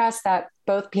so depressed that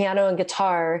both piano and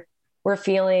guitar were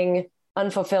feeling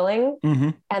unfulfilling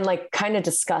and kind of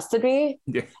disgusted me.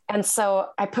 Yeah. And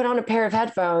so I put on a pair of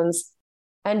headphones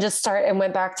and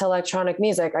went back to electronic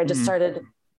music. I just started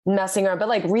messing around,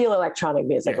 but real electronic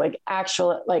music,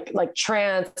 actual,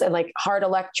 trance and hard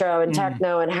electro and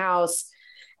techno and house.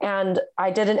 And I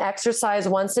did an exercise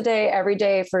once a day, every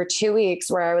day for 2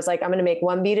 weeks, where I was I'm going to make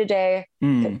one beat a day, a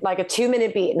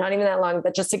 2-minute beat, not even that long,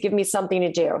 but just to give me something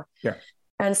to do. Yeah.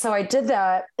 And so I did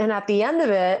that. And at the end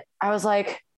of it, I was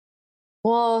like,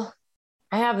 well,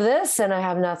 I have this and I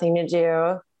have nothing to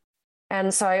do.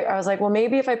 And so I was like, well,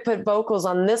 maybe if I put vocals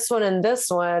on this one and this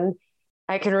one,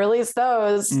 I can release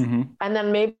those. And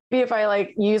then maybe if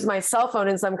I use my cell phone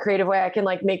in some creative way, I can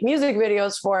make music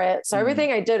videos for it. So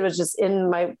everything I did was just in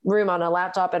my room on a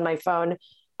laptop and my phone.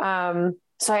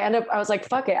 So I was like,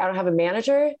 fuck it. I don't have a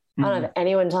manager. I don't have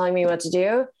anyone telling me what to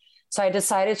do. So I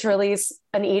decided to release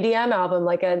an EDM album,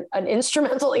 an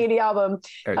instrumental EDM album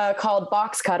called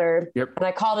Box Cutter. Yep. And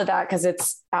I called it that because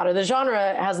it's out of the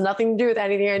genre. It has nothing to do with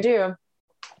anything I do.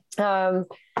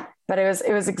 but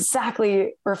it was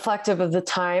exactly reflective of the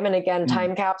time. And again,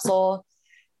 time capsule.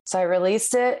 So I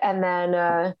released it, and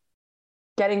then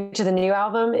getting to the new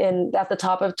album at the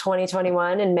top of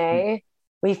 2021 in May,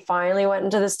 we finally went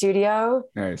into the studio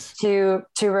to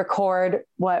record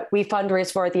what we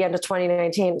fundraised for at the end of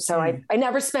 2019. So I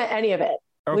never spent any of it,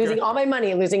 losing all my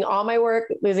money, losing all my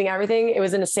work, losing everything. It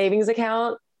was in a savings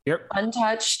account,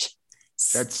 untouched.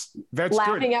 That's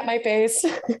laughing good. At my face.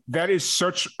 That is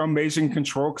such amazing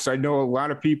control, because I know a lot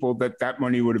of people that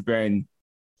money would have been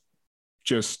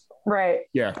just right.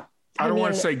 Yeah. I don't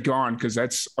want to say gone, because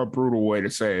that's a brutal way to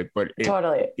say it, but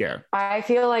totally. Yeah. I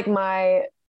feel like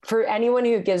for anyone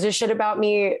who gives a shit about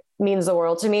me means the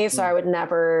world to me. So I would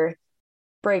never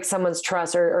break someone's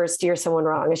trust or steer someone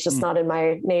wrong. It's just not in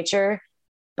my nature.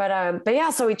 But yeah,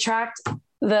 so we tracked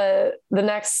the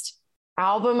next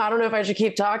album. I don't know if I should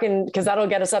keep talking, because that'll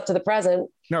get us up to the present.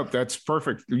 No, that's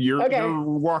perfect. You're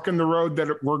walking the road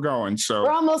that we're going. So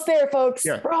we're almost there, folks.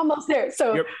 Yeah. We're almost there.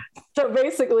 So, so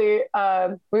basically,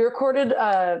 we recorded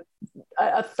a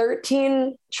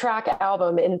 13 track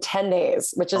album in 10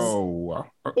 days, which is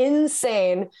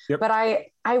insane. But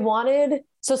I wanted,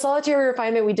 so Solitary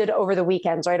Refinement, we did over the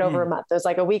weekends, right? Over a month. There's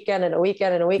like a weekend and a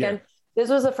weekend and a weekend. Yeah. This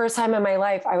was the first time in my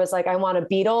life I was like, I want a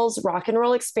Beatles rock and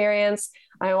roll experience.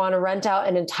 I want to rent out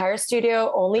an entire studio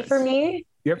only for me,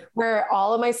 where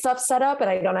all of my stuff's set up and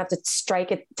I don't have to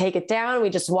take it down. We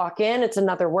just walk in, it's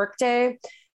another work day.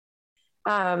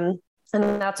 And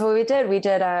that's what we did. We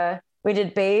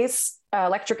did bass,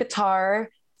 electric guitar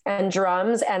and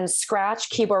drums, and scratch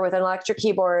keyboard with an electric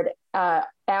keyboard,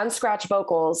 and scratch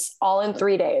vocals, all in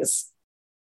 3 days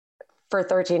for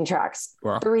 13 tracks.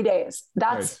 Wow. 3 days.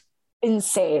 That's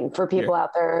insane for people out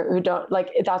there who don't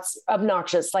like, that's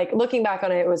obnoxious. Like, looking back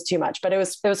on it, it was too much, but it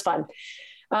was fun.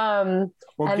 Well,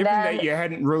 given that you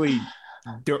hadn't really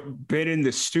been in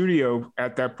the studio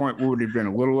at that point, what would have been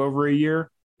a little over a year,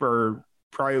 or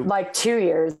probably like 2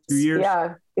 years. 2 years.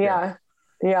 Yeah.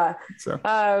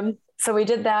 So we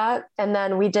did that. And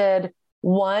then we did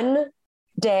one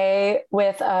day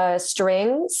with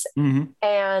strings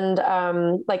and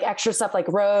like extra stuff like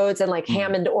Rhodes and like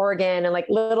Hammond organ and like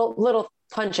little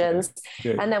punch-ins.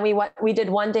 And then we did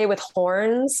one day with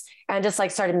horns and just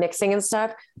like started mixing and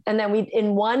stuff. And then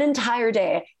in one entire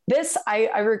day, this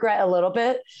I regret a little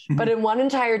bit, but in one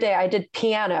entire day I did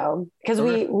piano, because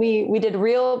we did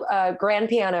real grand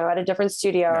piano at a different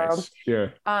studio.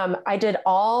 I did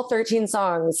all 13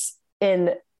 songs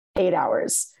in 8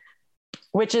 hours,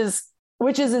 which is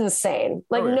insane.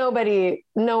 Like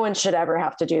no one should ever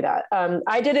have to do that.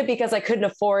 I did it because I couldn't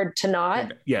afford to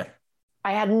not.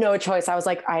 I had no choice. I was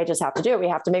like, I just have to do it. We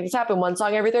have to make this happen. One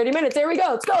song every 30 minutes. There we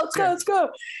go. Let's go.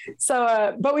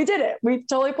 So, but we did it. We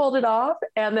totally pulled it off.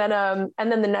 And then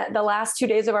the last 2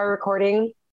 days of our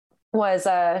recording was,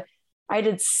 I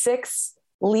did 6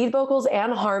 lead vocals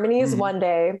and harmonies one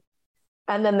day.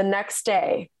 And then the next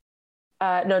day,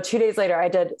 2 days later, I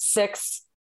did 7.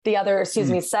 No,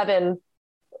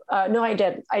 I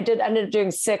ended up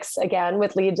doing 6 again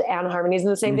with leads and harmonies in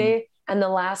the same day. And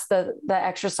the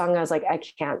extra song, I was like, I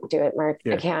can't do it, Mark.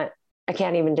 I can't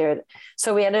even do it.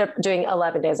 So we ended up doing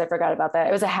 11 days. I forgot about that.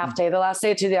 It was a half day the last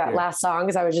day to the last song,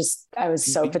 because I was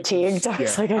so fatigued. I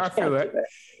was like, I feel that.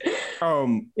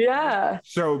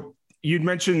 So you'd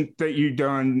mentioned that you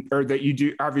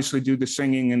do obviously do the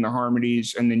singing and the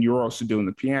harmonies, and then you're also doing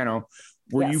the piano.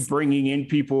 Were you bringing in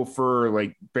people for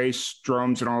like bass,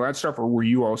 drums, and all that stuff, or were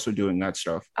you also doing that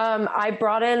stuff? I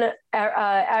brought in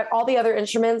all the other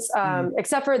instruments,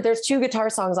 except for there's 2 guitar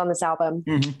songs on this album.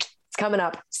 It's coming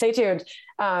up. Stay tuned.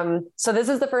 So this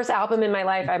is the first album in my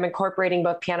life I'm incorporating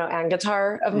both piano and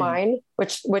guitar of mine,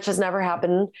 which has never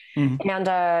happened.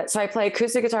 And so I play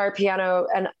acoustic guitar, piano,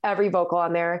 and every vocal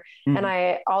on there. And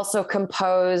I also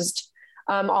composed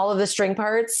all of the string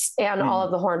parts and all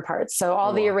of the horn parts. So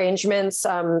all the arrangements,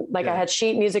 I had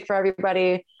sheet music for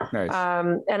everybody.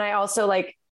 And I also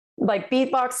like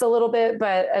beatbox a little bit,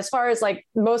 but as far as like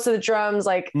most of the drums,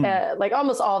 like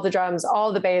almost all of the drums, all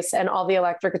of the bass and all the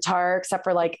electric guitar, except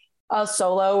for like a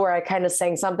solo where I kind of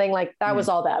sang something, like that was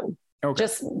all them.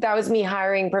 That was me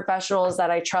hiring professionals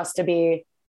that I trust to be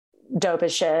dope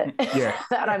as shit.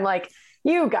 That I'm like,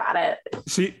 you got it.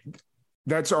 See,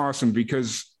 that's awesome,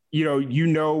 because you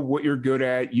know what you're good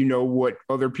at, what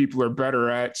other people are better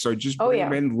at. So just bring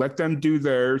them in, let them do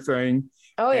their thing.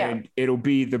 And it'll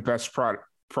be the best product.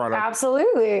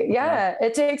 Absolutely. Yeah.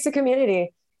 It takes a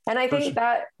community. And I think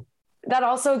that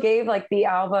also gave like the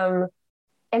album,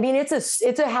 I mean, it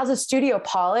has a studio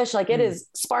polish. Like it is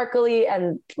sparkly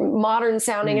and modern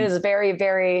sounding. It is very,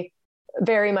 very,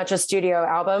 very much a studio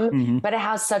album, but it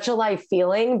has such a live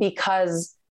feeling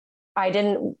because I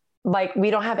didn't like,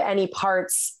 we don't have any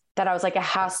parts that I was like, it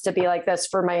has to be like this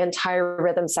for my entire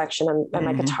rhythm section and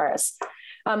my guitarist.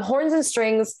 Horns and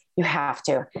strings, you have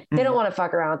to. They don't want to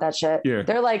fuck around with that shit. Yeah.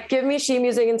 They're like, give me sheet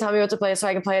music and tell me what to play so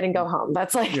I can play it and go home.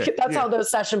 That's like, that's how those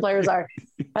session players are.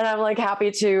 And I'm like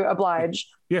happy to oblige.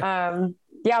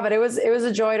 But it was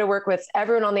a joy to work with.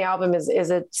 Everyone on the album is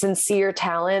a sincere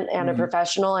talent and a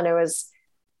professional. And it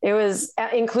was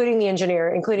including the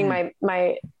engineer, including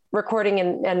my recording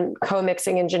and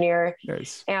co-mixing engineer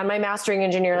and my mastering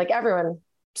engineer, like everyone,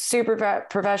 super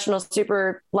professional,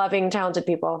 super loving, talented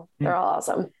people. They're all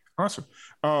awesome. Awesome.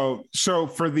 So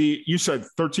you said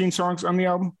 13 songs on the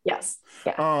album? Yes.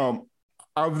 Yeah.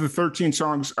 Of the 13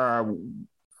 songs,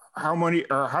 how many,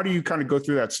 or how do you kind of go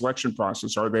through that selection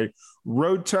process? Are they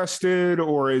road tested,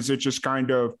 or is it just kind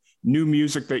of new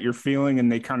music that you're feeling and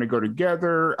they kind of go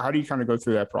together? How do you kind of go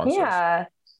through that process? Yeah.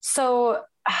 So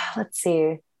let's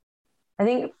see. I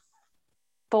think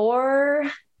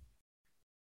four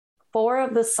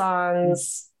of the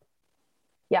songs.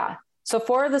 Yeah. So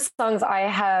 4 of the songs I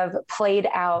have played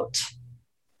out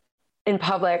in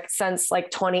public since like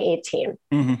 2018.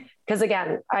 Because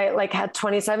again, I like had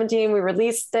 2017, we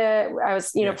released it. I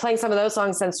was, playing some of those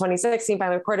songs since 2016,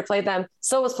 finally recorded, played them,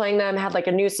 still was playing them, had like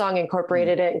a new song,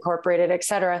 incorporated, et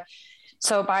cetera.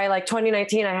 So by like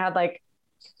 2019, I had like,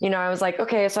 I was like,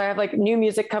 okay, so I have like new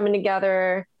music coming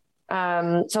together.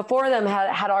 So 4 of them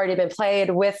had already been played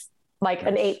with like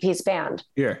an 8-piece band.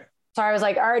 Yeah. So I was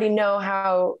like, I already know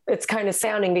how it's kind of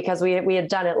sounding because we had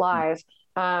done it live.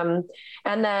 And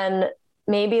then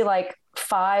maybe like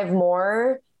 5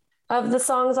 more of the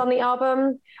songs on the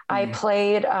album, I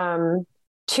played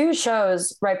 2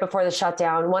 shows right before the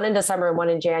shutdown, one in December and one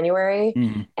in January.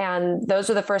 And those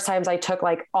were the first times I took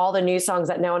like all the new songs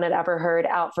that no one had ever heard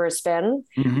out for a spin,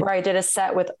 where I did a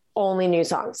set with only new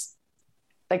songs.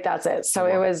 Like, that's it. So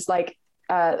it was like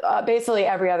basically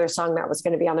every other song that was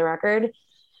going to be on the record.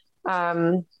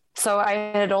 So I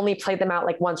had only played them out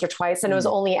like once or twice, and it was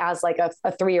only as like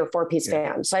a 3 or 4-piece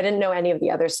band. So I didn't know any of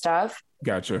the other stuff.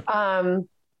 Gotcha.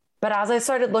 But as I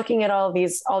started looking at all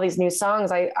these new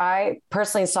songs, I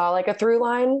personally saw like a through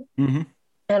line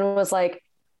and was like,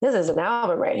 this is an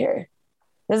album right here.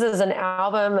 This is an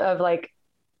album of like,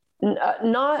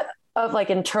 not of like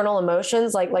internal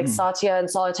emotions, like Satya and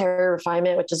Solitary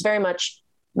Refinement, which is very much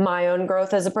my own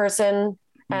growth as a person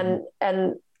and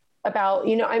about,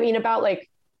 about like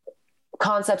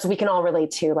concepts we can all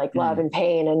relate to, like love and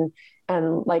pain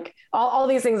and like all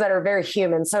these things that are very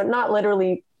human. So not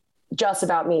literally just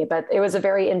about me, but it was a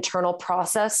very internal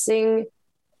processing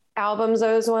albums,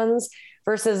 those ones,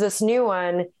 versus this new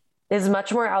one is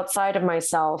much more outside of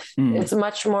myself. It's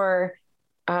much more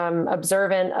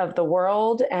observant of the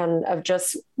world and of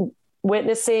just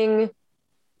witnessing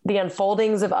the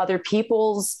unfoldings of other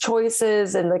people's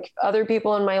choices and like other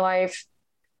people in my life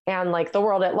and like the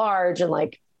world at large. And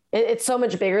like, it's so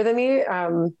much bigger than me.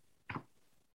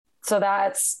 So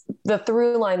that's the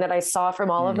through line that I saw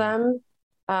from all of them.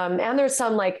 And there's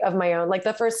some like of my own, like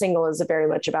the first single is very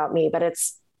much about me, but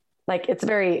it's like, it's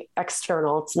very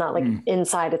external. It's not like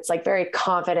inside, it's like very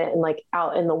confident and like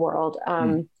out in the world.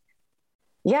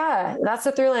 Yeah, that's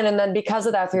the through line. And then because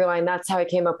of that through line, that's how I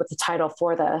came up with the title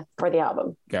for the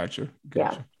album. Gotcha.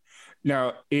 Yeah.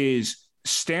 Now, is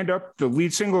Stand Up the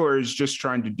lead single, or is just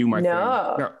trying to do my thing?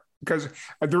 No, because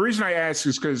the reason I ask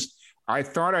is because I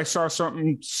thought I saw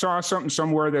something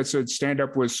somewhere that said Stand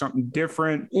Up was something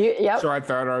different. So I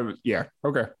thought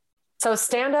okay. So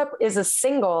Stand Up is a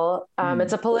single.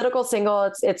 It's a political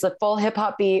single. It's a full hip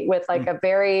hop beat with like a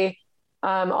very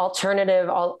alternative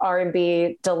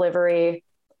R&B delivery,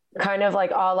 kind of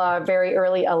like a la very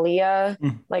early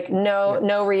Aaliyah, like no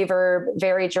reverb,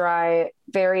 very dry,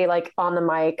 very like on the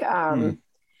mic.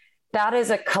 That is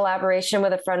a collaboration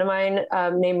with a friend of mine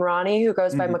named Ronnie, who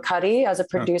goes by McCuddy as a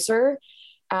producer.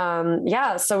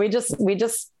 So we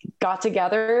just got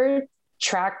together,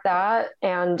 tracked that,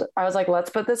 and I was like, let's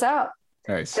put this out.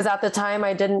 Nice. Because at the time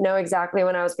I didn't know exactly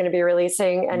when I was going to be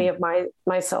releasing any of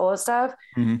my solo stuff.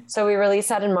 So we released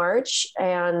that in March,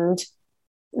 and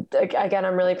again,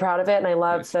 I'm really proud of it. And I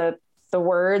love the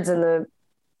words and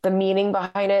the meaning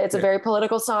behind it. It's a very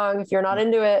political song. If you're not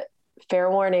into it, fair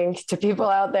warning to people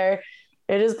out there,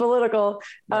 it is political.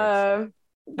 Nice.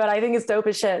 But I think it's dope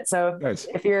as shit. So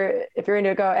if you're into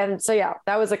it, go. And so, yeah,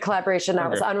 that was a collaboration that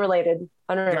was unrelated.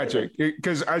 Gotcha.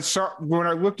 Because I saw, when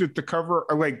I looked at the cover,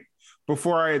 like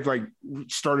before I had like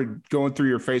started going through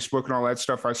your Facebook and all that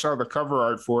stuff, I saw the cover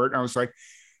art for it. And I was like,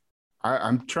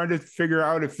 I'm trying to figure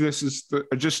out if this is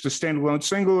just a standalone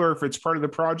single or if it's part of the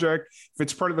project. If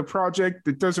it's part of the project,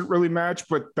 it doesn't really match,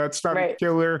 but that's not a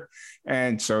killer.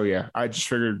 And so, yeah, I just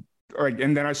figured like,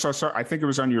 and then I saw, I think it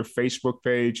was on your Facebook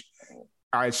page.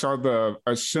 I saw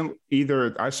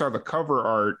either I saw the cover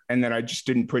art and then I just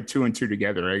didn't put two and two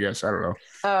together, I guess. I don't know.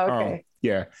 Oh, okay.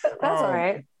 Yeah. That's all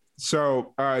right.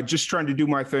 So Just Trying to Do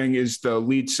My Thing is the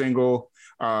lead single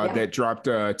that dropped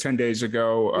 10 days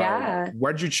ago.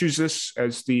 Why did you choose this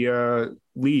as the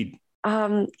lead?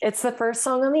 It's the first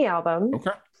song on the album.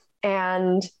 Okay.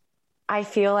 And I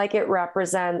feel like it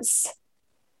represents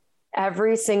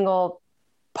every single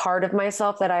part of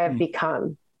myself that I have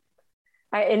become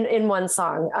in one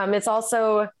song. It's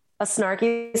also a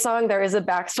snarky song. There is a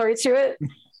backstory to it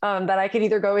that I could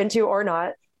either go into or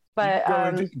not. But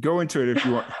go into it if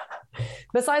you want.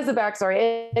 Besides the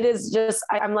backstory, it is just,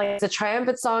 I'm like, it's a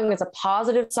triumphant song. It's a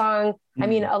positive song. I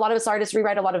mean, a lot of us artists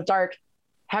rewrite a lot of dark,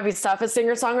 heavy stuff as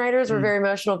singer-songwriters. We're very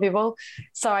emotional people.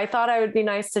 So I thought it would be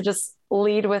nice to just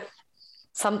lead with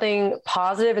something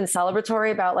positive and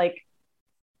celebratory about like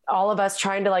all of us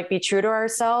trying to like be true to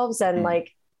ourselves and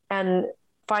like, and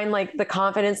find like the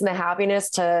confidence and the happiness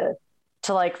to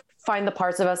like find the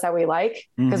parts of us that we like.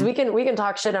 Cause we can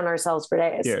talk shit on ourselves for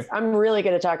days. Yeah. I'm really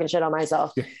good at talking shit on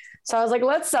myself. Yeah. So I was like,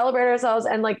 let's celebrate ourselves.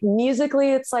 And like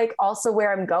musically, it's like also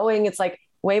where I'm going. It's like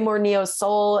way more neo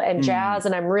soul and jazz.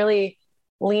 And I'm really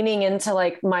leaning into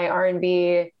like my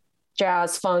R&B,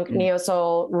 jazz, funk, neo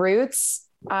soul roots.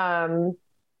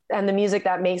 And the music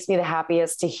that makes me the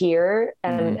happiest to hear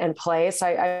and play. So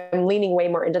I'm leaning way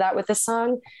more into that with this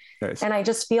song. Nice. And I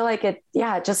just feel like it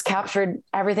just captured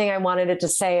everything I wanted it to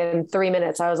say in 3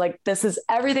 minutes. I was like, this is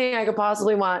everything I could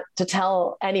possibly want to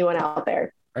tell anyone out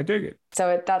there. I dig it. So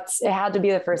it had to be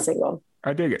the first single.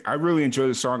 I dig it. I really enjoy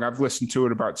the song. I've listened to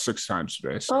it about 6 times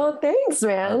today. So oh, thanks,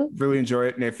 man. I really enjoy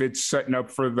it. And if it's setting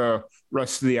up for the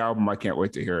rest of the album, I can't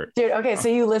wait to hear it. Dude, okay. So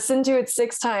you listened to it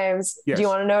 6 times. Yes. Do you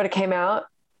want to know when it came out?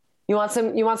 You want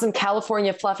some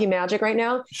California fluffy magic right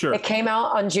now? Sure. It came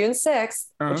out on June 6th,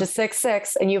 which is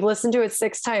 6/6, and you've listened to it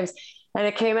 6 times. And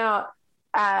it came out,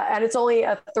 and it's only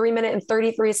a 3 minute and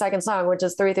 33 second song, which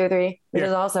is 333, which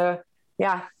is also,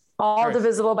 all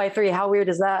divisible by 3. How weird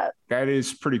is that? That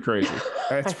is pretty crazy.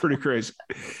 That's pretty crazy.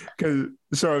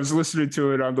 So I was listening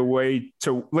to it on the way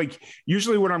to, like,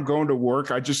 usually when I'm going to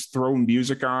work, I just throw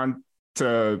music on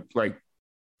to like,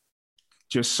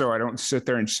 just so I don't sit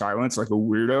there in silence like a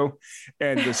weirdo.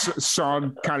 And the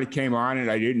song kind of came on and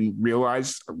I didn't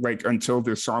realize like until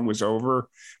the song was over.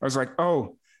 I was like,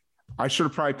 oh, I should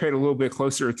have probably paid a little bit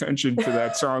closer attention to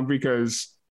that song because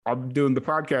I'm doing the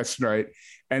podcast tonight.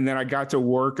 And then I got to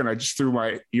work and I just threw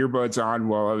my earbuds on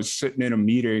while I was sitting in a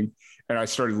meeting and I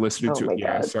started listening to it.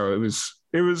 Yeah. So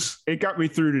it got me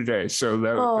through today. So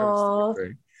that was the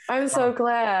thing. I'm so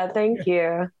glad. Thank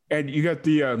you. And you got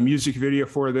the music video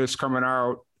for this coming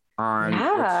out on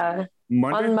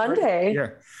Monday. On Monday. Right?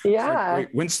 Yeah.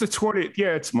 Like, when's the 20th?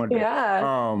 Yeah, it's Monday.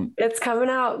 Yeah. It's coming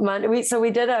out Monday.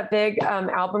 We did a big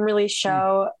album release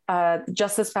show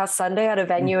just this past Sunday at a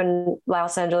venue in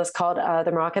Los Angeles called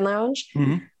the Moroccan Lounge.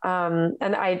 And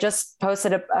I just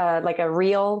posted a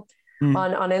reel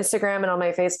on Instagram and on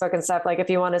my Facebook and stuff. Like if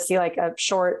you want to see like a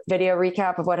short video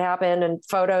recap of what happened and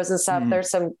photos and stuff,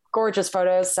 there's some gorgeous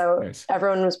photos. So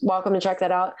everyone was welcome to check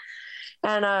that out.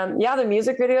 And the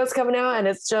music video is coming out and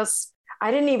it's just, I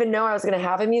didn't even know I was going to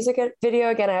have a music video.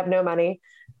 Again, I have no money.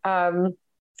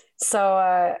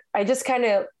 So I just kind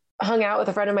of hung out with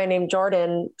a friend of mine named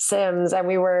Jordan Sims and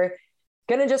we were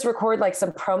going to just record like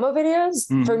some promo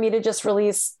videos for me to just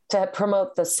release to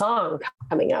promote the song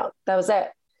coming out. That was it.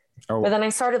 But then I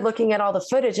started looking at all the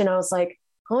footage and I was like,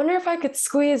 I wonder if I could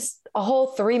squeeze a whole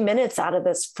 3 minutes out of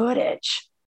this footage.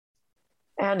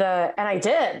 And I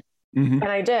did. And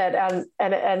I did.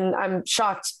 And I'm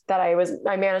shocked that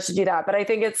I managed to do that. But I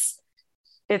think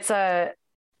it's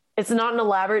not an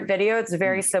elaborate video. It's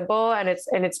very simple and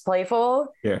it's playful.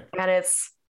 Yeah. And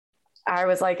I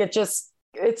was like,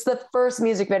 it's the first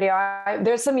music video.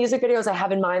 There's some music videos I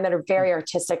have in mind that are very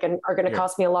artistic and are going to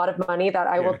cost me a lot of money that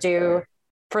I will do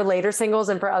for later singles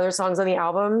and for other songs on the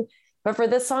album. But for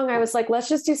this song, I was like, let's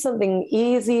just do something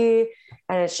easy.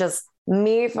 And it's just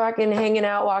me fucking hanging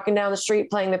out, walking down the street,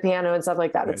 playing the piano and stuff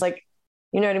like that. Nice. It's like,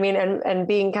 you know what I mean? And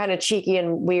being kind of cheeky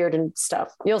and weird and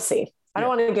stuff. You'll see. I don't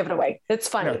want to give it away. It's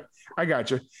funny. Yeah, I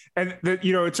got you. And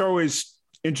it's always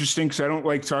interesting because I don't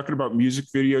like talking about music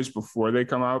videos before they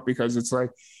come out because it's like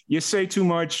you say too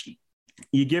much,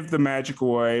 you give the magic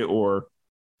away or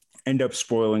end up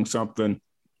spoiling something.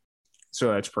 So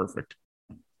that's perfect.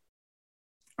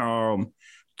 Do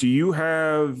you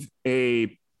have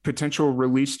a potential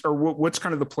release or what's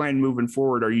kind of the plan moving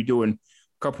forward? Are you doing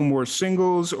a couple more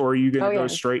singles or are you going to go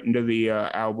straight into the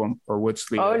album or what's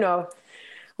the... No,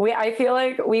 I feel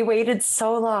like we waited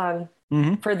so long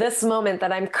for this moment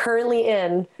that I'm currently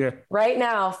in right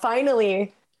now.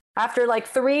 Finally, after like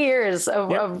 3 years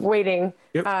of waiting,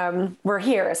 we're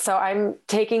here. So I'm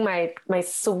taking my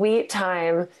sweet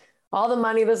time, all the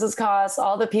money this has cost,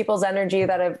 all the people's energy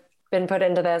that have been put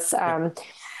into this.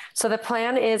 So the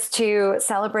plan is to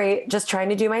celebrate just trying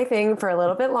to do my thing for a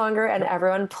little bit longer, and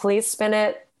everyone please spin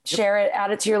it, share it,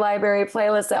 add it to your library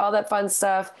playlist, all that fun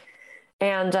stuff.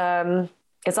 And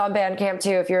it's on Bandcamp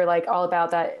too. If you're like all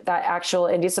about that actual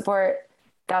indie support,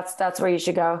 that's where you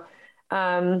should go.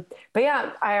 But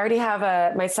yeah, I already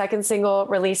have my second single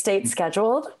release date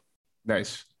scheduled.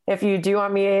 Nice. If you do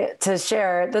want me to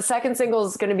share, the second single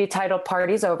is going to be titled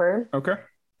Party's Over. Okay.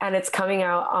 And it's coming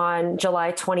out on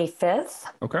July 25th.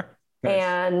 Okay. Nice.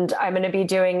 And I'm going to be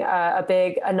doing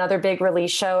another big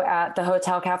release show at the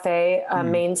Hotel Cafe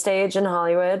main stage in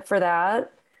Hollywood for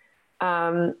that.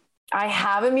 I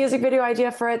have a music video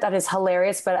idea for it that is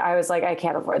hilarious, but I was like, I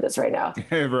can't afford this right now.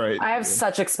 Right. I have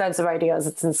such expensive ideas.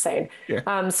 It's insane.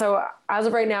 Yeah. So as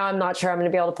of right now, I'm not sure I'm going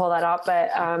to be able to pull that off,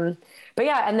 but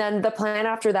yeah. And then the plan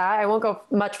after that, I won't go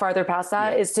much farther past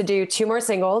that, is to do 2 more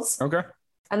singles. Okay.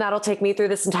 And that'll take me through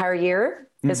this entire year.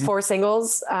 Is 4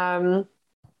 singles, and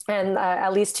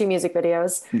at least 2 music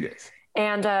videos. Yes.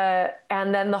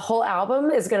 And then the whole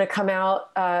album is going to come out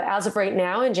as of right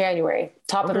now in January,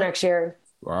 top of next year.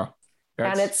 Wow.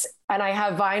 And I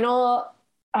have vinyl.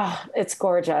 Oh, it's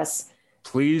gorgeous.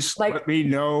 Please let me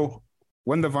know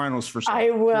when the vinyl's for sale. I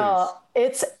will.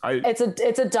 Please.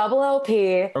 It's a double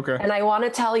LP. Okay. And I want to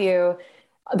tell you,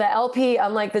 the LP,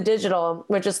 unlike the digital,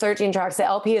 which is 13 tracks, the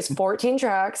LP is 14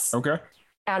 tracks. Okay.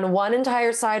 And one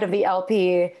entire side of the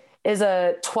LP is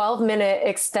a 12-minute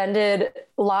extended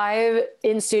live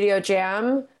in-studio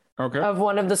jam of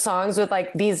one of the songs with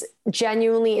like these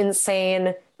genuinely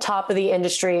insane top of the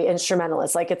industry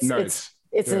instrumentalists. Like it's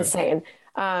insane.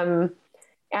 And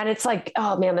it's like,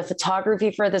 oh man, the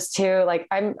photography for this too. Like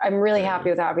I'm really happy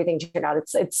with how everything turned out.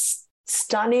 It's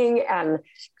stunning and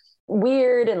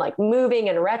weird and like moving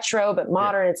and retro, but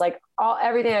modern. It's like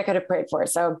everything I could have prayed for.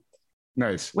 So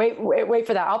nice. Wait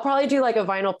for that. I'll probably do like a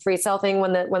vinyl pre-sale thing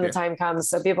when the time comes,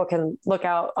 so people can look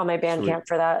out on my Bandcamp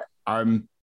for that. I'm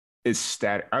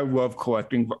ecstatic. I love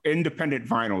collecting independent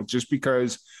vinyl just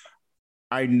because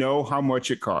I know how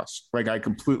much it costs. Like I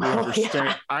completely understand.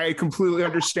 Yeah. I completely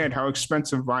understand how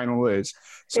expensive vinyl is.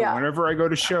 So whenever I go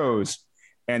to shows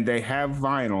and they have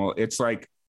vinyl, it's like,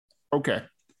 okay,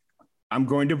 I'm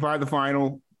going to buy the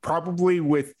vinyl, probably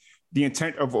with the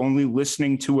intent of only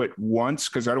listening to it once,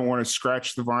 because I don't want to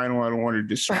scratch the vinyl. I don't want to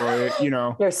destroy it,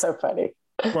 You're so funny.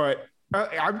 But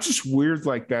I'm just weird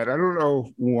like that. I don't know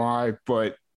why,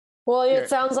 but. Well, it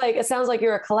sounds like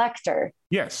you're a collector.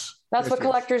 Yes. That's what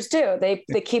collectors do. They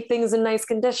keep things in nice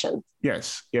condition.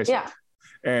 Yes. Yeah. Yes.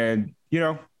 And,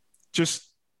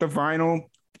 just the vinyl,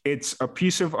 it's a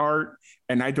piece of art,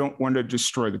 and I don't want to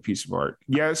destroy the piece of art.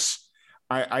 Yes,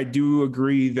 I do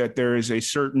agree that there is a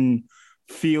certain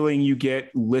feeling you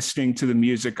get listening to the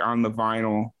music on the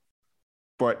vinyl.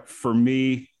 But for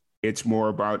me, it's more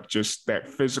about just that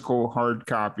physical hard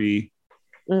copy.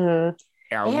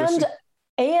 Mm-hmm.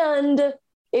 And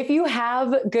if you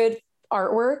have good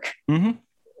artwork,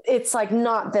 it's like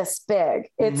not this big.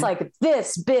 It's like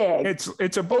this big.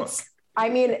 It's a book.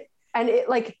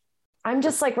 I'm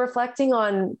just like reflecting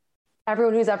on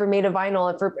everyone who's ever made a vinyl,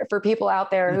 and for people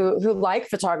out there who like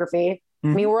photography. I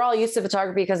mean, we're all used to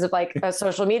photography because of like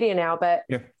social media now, but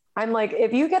I'm like,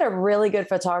 if you get a really good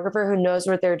photographer who knows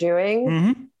what they're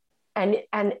doing,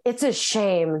 and it's a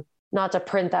shame not to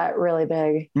print that really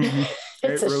big.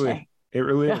 It's a shame. It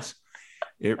really is.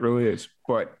 It really is.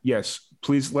 But yes,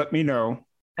 please let me know.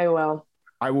 I will.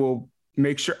 I will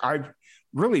make sure. I'm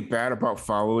really bad about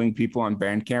following people on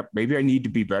Bandcamp. Maybe I need to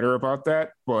be better about that,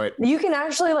 but you can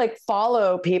actually like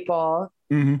follow people.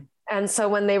 And so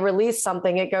when they release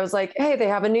something, it goes like, hey, they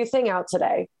have a new thing out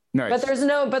today. Nice.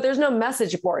 But there's no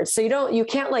message board. So you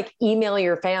can't like email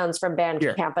your fans from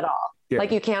Bandcamp at all.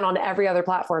 Like you can on every other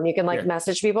platform. You can like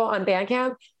message people on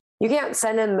Bandcamp. You can't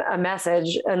send in a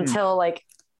message until like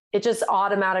it just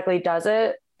automatically does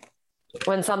it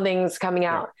when something's coming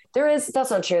out. That's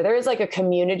not true. There is like a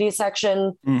community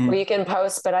section where you can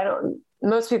post, but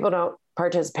most people don't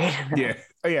participate in that.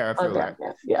 Yeah. I feel that.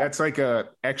 Yeah. That's like a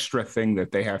extra thing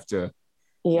that they have to,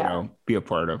 be a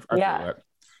part of. I feel that.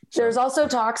 So. There's also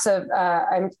talks of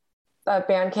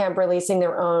Bandcamp releasing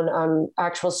their own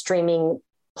actual streaming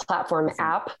platform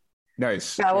app.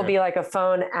 Nice. That will be like a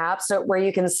phone app, so where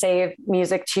you can save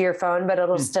music to your phone, but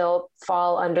it'll still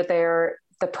fall under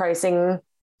the pricing.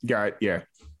 Yeah.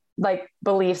 like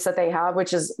beliefs that they have,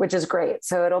 which is great.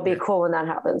 So it'll be cool when that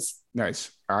happens.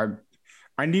 Nice.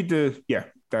 I need to,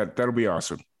 that'll be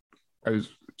awesome.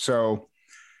 So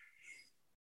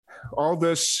all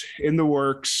this in the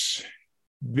works,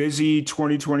 busy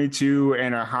 2022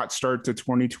 and a hot start to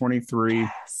 2023.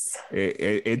 Yes.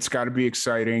 It's got to be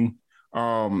exciting.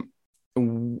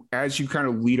 As you kind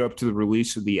of lead up to the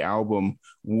release of the album,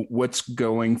 what's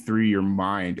going through your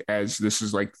mind as this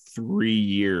is like 3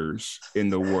 years in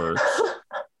the works?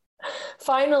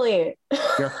 Finally.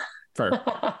 Yeah, fair.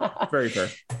 Very fair.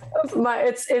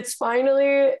 It's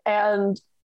finally, and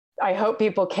I hope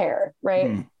people care,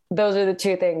 right? Those are the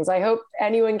two things. I hope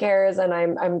anyone cares, and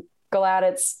I'm glad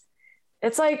it's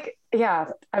like,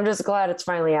 I'm just glad it's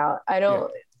finally out. And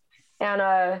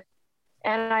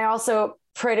I also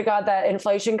pray to God that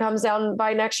inflation comes down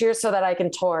by next year so that I can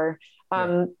tour.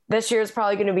 This year is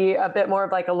probably going to be a bit more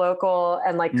of like a local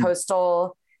and like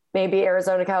coastal, maybe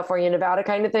Arizona, California, Nevada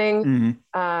kind of thing.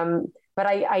 But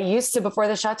I used to, before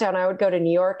the shutdown, I would go to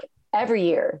New York every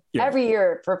year. Every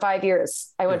year for 5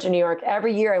 years, I went to New York.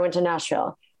 Every year I went to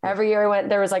Nashville. Every year I went,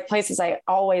 there was like places I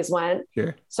always went.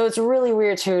 So it's really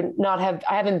weird to I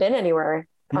haven't been anywhere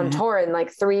on tour in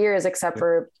like 3 years, except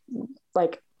for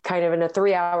like kind of in a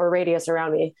 3-hour radius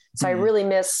around me. So I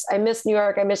miss New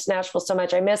York. I miss Nashville so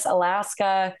much. I miss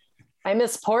Alaska. I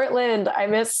miss Portland. I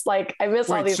miss all these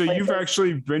places. So you've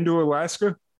actually been to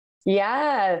Alaska?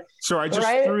 Yeah. So I just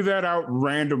threw that out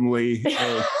randomly.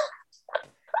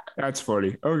 That's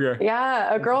funny. Okay.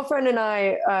 Yeah. A girlfriend and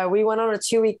I, we went on a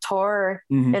 2-week tour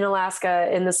in Alaska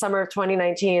in the summer of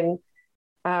 2019.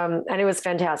 And it was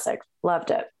fantastic. Loved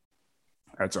it.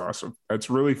 That's awesome. That's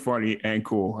really funny and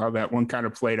cool how that one kind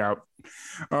of played out.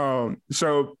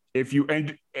 So if you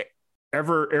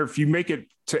if you make it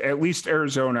to at least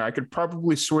Arizona, I could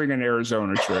probably swing an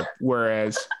Arizona trip.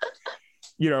 Whereas,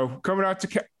 coming out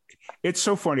to it's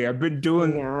so funny. I've been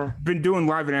doing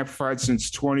Live and Amplified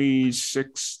since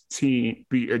 2016,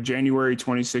 January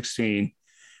 2016.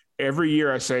 Every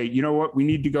year I say, you know what, we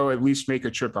need to go at least make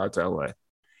a trip out to LA.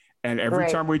 And every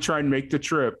time we try and make the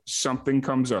trip, something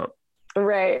comes up.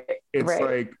 Right. It's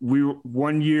like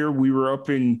one year we were up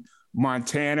in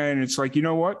Montana and it's like, you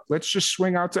know what, let's just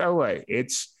swing out to LA.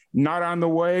 It's not on the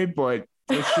way, but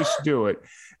let's just do it.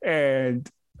 And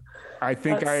I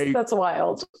think that's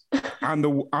wild. on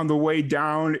the way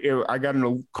down, I got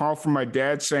a call from my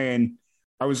dad saying,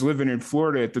 I was living in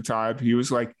Florida at the time. He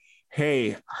was like,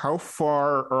 hey, how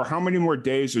far or how many more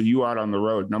days are you out on the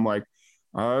road? And I'm like,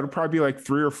 it'll probably be like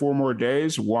 3 or 4 more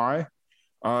days. Why?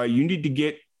 You need to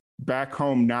get back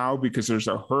home now because there's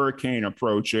a hurricane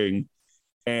approaching.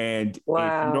 And if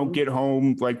you don't get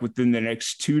home like within the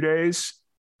next 2 days,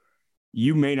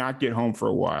 you may not get home for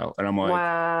a while. And I'm like,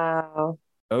 wow.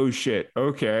 Oh shit.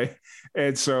 Okay.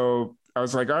 And so I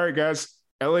was like, all right, guys,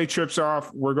 LA trip's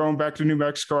off. We're going back to New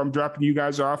Mexico. I'm dropping you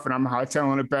guys off and I'm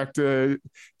hightailing it back to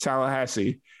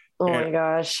Tallahassee. Oh my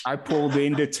gosh. I pulled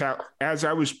into as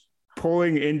I was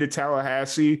pulling into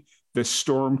Tallahassee, the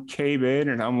storm came in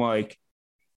and I'm like,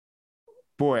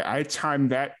 boy, I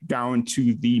timed that down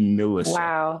to the millisecond.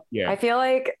 Wow. Yeah. I feel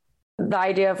like the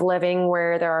idea of living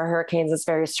where there are hurricanes is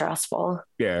very stressful.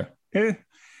 Yeah.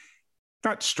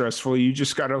 Not stressful. You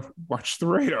just got to watch the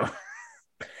radar,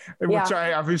 which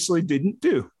I obviously didn't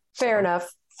do. Fair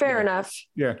enough.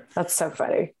 Yeah. That's so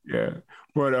funny. Yeah.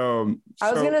 But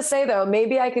I was going to say though,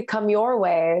 maybe I could come your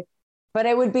way, but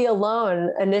it would be alone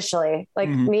initially. Like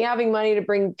me having money to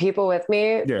bring people with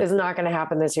me is not going to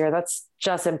happen this year. That's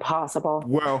just impossible.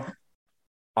 Well,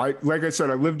 like I said,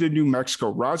 I lived in New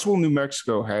Mexico. Roswell, New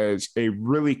Mexico has a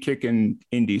really kicking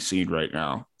indie scene right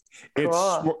now.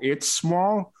 Cool. It's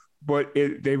small, but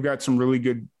they've got some really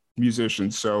good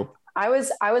musicians. So I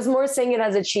was more saying it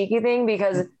as a cheeky thing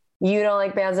because you don't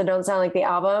like bands that don't sound like the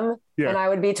album. Yeah. And I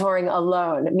would be touring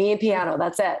alone, me and piano.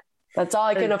 That's it. That's all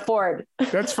I can afford.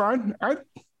 That's fine.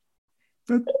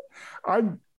 Would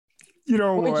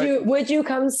you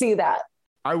come see that?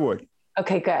 I would.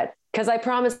 Okay, good. Cause I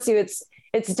promise you it's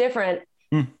different,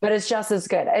 but it's just as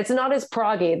good. It's not as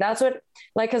proggy. That's what,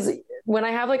 like, cause when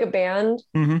I have like a band,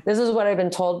 this is what I've been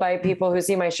told by people who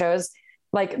see my shows,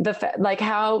 like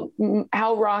how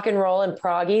rock and roll and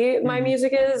proggy my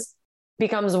music is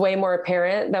becomes way more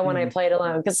apparent than when I play it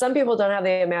alone. Cause some people don't have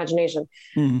the imagination,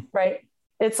 right?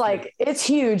 It's like, it's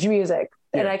huge music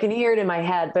and I can hear it in my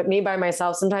head, but me by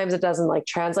myself, sometimes it doesn't like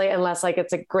translate unless like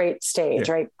it's a great stage,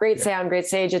 right? Great sound, great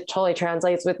stage. It totally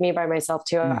translates with me by myself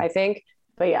too, I think.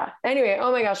 But yeah, anyway,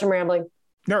 oh my gosh, I'm rambling.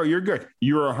 No, you're good.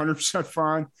 You're 100%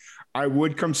 fine. I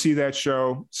would come see that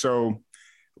show. So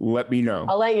let me know.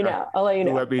 I'll let you know.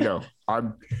 Let me know.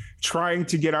 I'm trying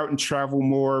to get out and travel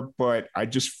more, but I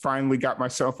just finally got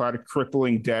myself out of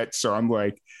crippling debt. So I'm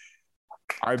like,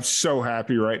 I'm so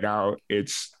happy right now.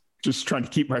 It's just trying to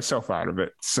keep myself out of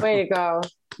it. So, way to go.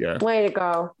 Yeah. Way to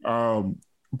go.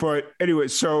 But anyway,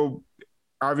 so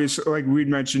obviously, like we'd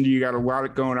mentioned, you got a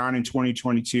lot going on in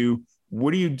 2022.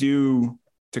 What do you do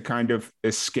to kind of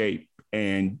escape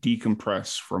and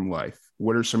decompress from life?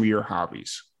 What are some of your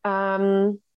hobbies?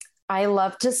 I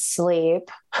love to sleep.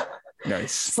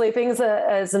 Nice. Sleeping is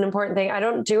an important thing. I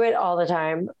don't do it all the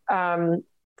time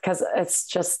because it's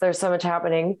just there's so much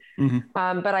happening.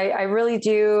 But I really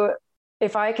do.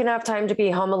 If I can have time to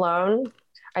be home alone,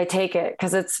 I take it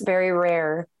because it's very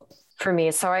rare for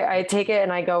me. So I take it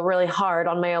and I go really hard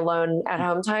on my alone at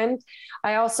home time.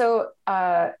 I also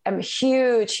am a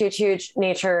huge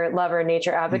nature lover,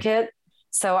 nature advocate.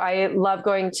 So I love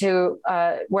going to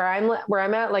where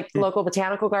I'm at, like local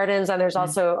botanical gardens, and there's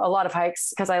also a lot of hikes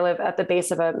because I live at the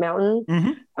base of a mountain.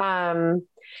 And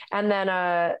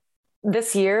then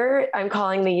this year, I'm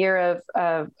calling the year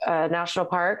of national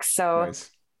parks. So nice.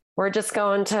 We're just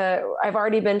going to. I've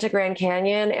already been to Grand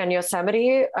Canyon and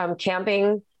Yosemite,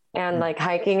 camping and like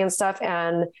hiking and stuff.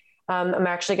 And I'm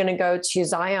actually going to go to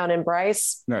Zion and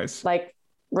Bryce, nice, like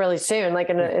really soon, like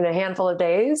in a handful of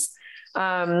days.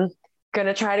 Going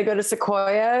to try to go to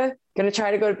Sequoia, going to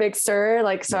try to go to Big Sur.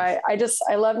 Like, so nice.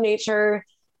 I love nature.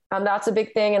 That's a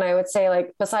big thing. And I would say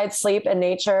like, besides sleep and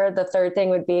nature, the third thing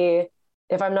would be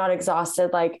if I'm not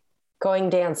exhausted, like going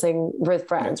dancing with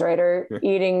friends, right? Or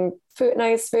eating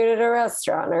nice food at a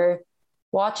restaurant, or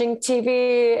watching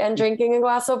TV and drinking a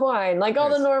glass of wine, like all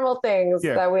the normal things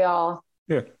that we all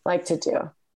like to do.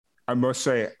 I must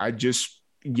say,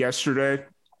 yesterday,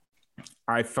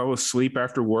 I fell asleep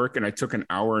after work and I took an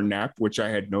hour nap, which I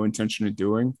had no intention of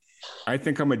doing. I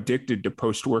think I'm addicted to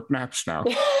post-work naps now.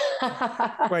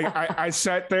 Like I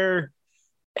sat there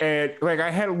and like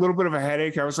I had a little bit of a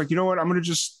headache. I was like, you know what? I'm going to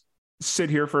just sit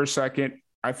here for a second.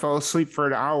 I fell asleep for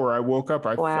an hour. I woke up.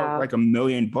 I felt like $1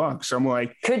 million. I'm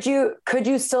like, could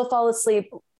you still fall asleep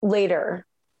later?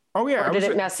 Oh yeah. Or did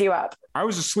it mess you up? I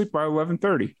was asleep by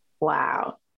 11:30.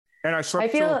 Wow. And I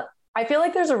slept. I feel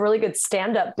like there's a really good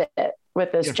stand-up bit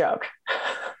with this joke.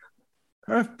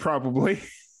 Probably.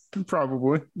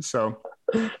 So,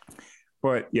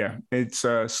 but yeah, it's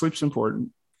sleep's important.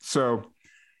 So,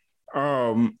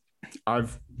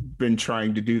 I've been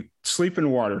trying to do sleep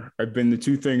and water. I've been the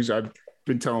two things I've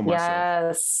been telling myself.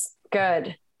 Yes.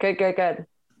 Good.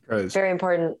 Very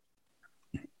important.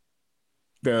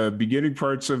 The beginning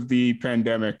parts of the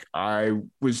pandemic, I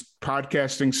was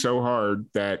podcasting so hard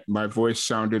that my voice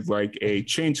sounded like a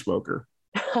chain smoker.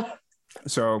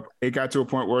 So it got to a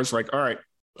point where it's like, all right,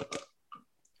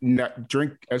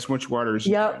 drink as much water as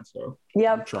you can. So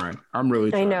I'm trying. I'm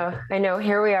really trying. I know.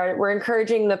 Here we are. We're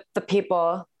encouraging the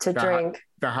people to drink.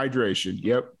 The hydration.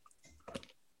 Yep.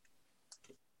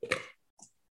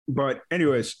 But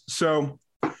anyways, so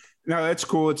now that's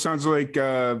cool. It sounds like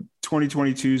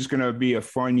 2022 is going to be a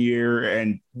fun year.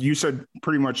 And you said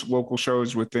pretty much local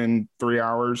shows within 3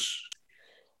 hours.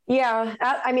 Yeah.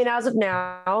 I mean, as of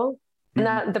now,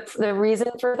 and the reason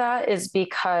for that is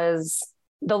because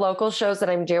the local shows that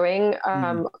I'm doing,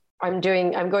 I'm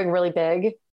going really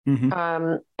big,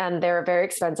 and they're very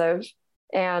expensive,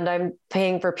 and I'm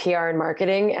paying for PR and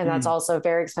marketing, and that's also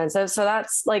very expensive. So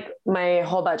that's like my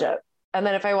whole budget. And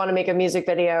then if I want to make a music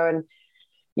video and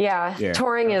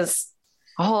touring is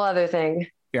a whole other thing.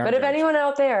 Yeah, but if anyone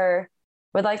out there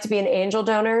would like to be an angel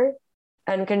donor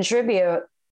and contribute,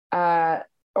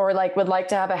 or like would like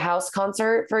to have a house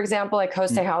concert, for example, like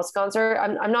host a house concert,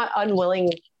 I'm not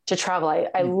unwilling to travel.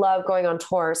 I love going on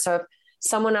tour. So if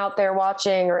someone out there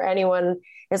watching or anyone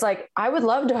is like, I would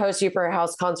love to host you for a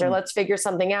house concert. Let's figure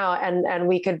something out. And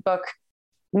we could book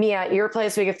me at your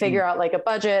place. We could figure out like a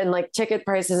budget and like ticket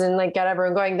prices and like get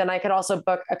everyone going. Then I could also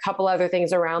book a couple other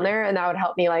things around there. And that would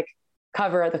help me like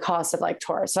cover the cost of like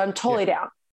tours. So I'm totally down.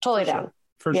 Totally down.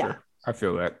 For sure. I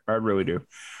feel that. I really do.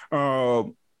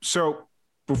 So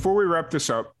before we wrap this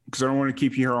up, because I don't want to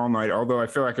keep you here all night, although I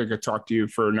feel like I could talk to you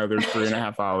for another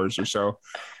 3.5 hours or so.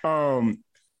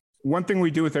 One thing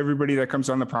we do with everybody that comes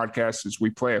on the podcast is we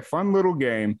play a fun little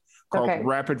game called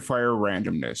Rapid Fire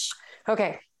Randomness.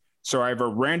 Okay. So I have a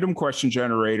random question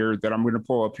generator that I'm going to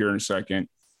pull up here in a second,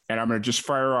 and I'm going to just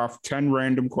fire off 10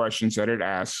 random questions that it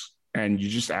asks, and you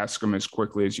just ask them as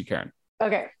quickly as you can.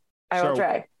 Okay. I will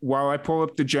try. While I pull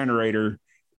up the generator,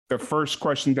 the first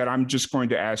question that I'm just going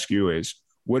to ask you is,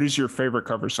 what is your favorite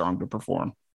cover song to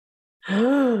perform?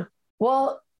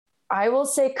 Well, I will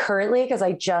say currently, because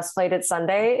I just played it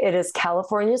Sunday, it is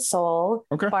California Soul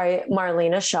by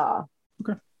Marlena Shaw.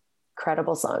 Okay.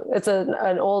 incredible song. It's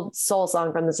an old soul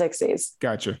song from the 60s.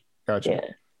 Gotcha. Yeah.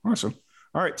 Awesome.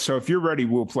 All right. So if you're ready,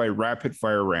 we'll play rapid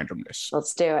fire randomness.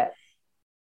 Let's do it.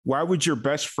 Why would your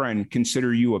best friend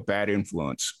consider you a bad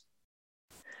influence?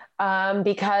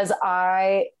 Because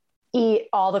I eat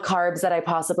all the carbs that I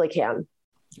possibly can.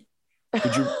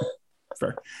 Would you,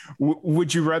 fair.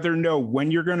 Would you rather know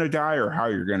when you're going to die or how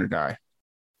you're going to die?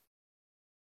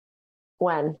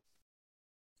 When?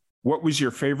 What was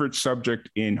your favorite subject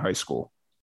in high school?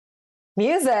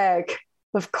 Music,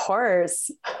 of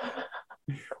course.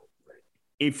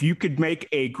 If you could make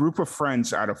a group of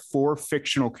friends out of 4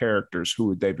 fictional characters, who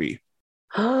would they be?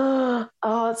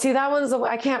 Oh, see, that one's,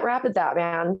 I can't rapid that,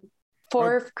 man.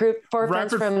 Four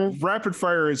friends from rapid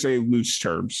fire is a loose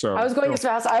term. So I was going as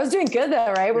fast. I was doing good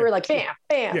though, right? We were like, bam,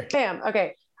 bam, bam.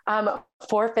 Okay.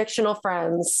 4 fictional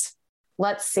friends.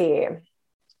 Let's see.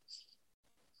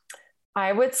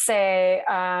 I would say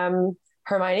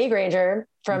Hermione Granger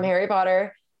from Harry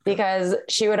Potter, because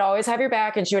she would always have your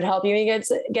back and she would help you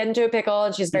get into a pickle,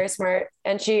 and she's very smart.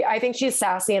 And I think she's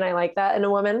sassy, and I like that in a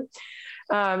woman.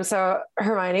 So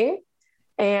Hermione.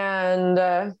 And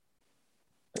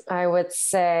I would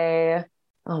say,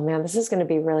 oh man, this is going to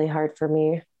be really hard for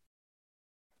me.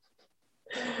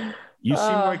 You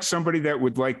seem like somebody that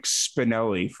would like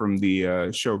Spinelli from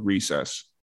the show Recess.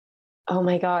 Oh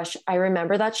my gosh. I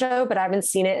remember that show, but I haven't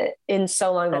seen it in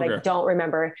so long that I don't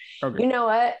remember. Okay. You know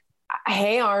what?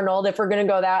 Hey Arnold, if we're going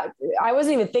to go that, I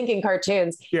wasn't even thinking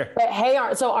cartoons. Yeah.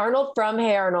 But so Arnold from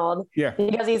Hey Arnold. Yeah.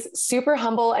 Because he's super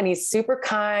humble and he's super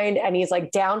kind and he's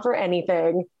like down for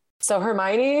anything. So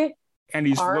Hermione. And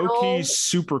he's low-key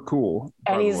super cool,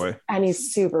 by the way. And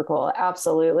he's super cool.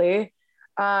 Absolutely.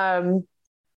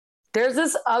 There's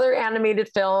this other animated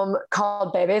film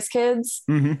called Bebe's Kids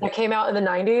that came out in the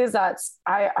 90s.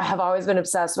 I have always been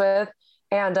obsessed with.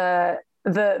 And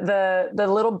the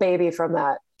little baby from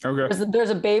that. Okay.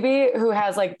 There's a baby who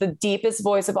has like the deepest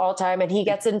voice of all time, and he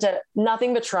gets into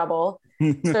nothing but trouble.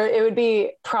 So it would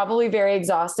be probably very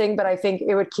exhausting, but I think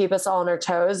it would keep us all on our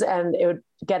toes, and it would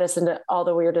get us into all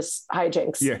the weirdest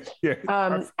hijinks.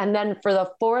 Yeah. And then for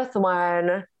the 4th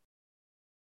one,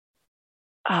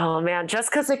 oh man,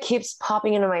 just because it keeps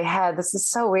popping into my head, this is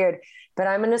so weird, but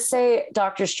I'm going to say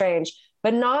Doctor Strange,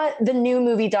 but not the new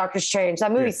movie Doctor Strange.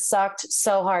 That movie sucked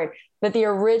so hard. But the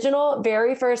original,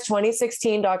 very first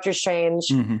 2016 Doctor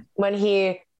Strange, when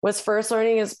he was first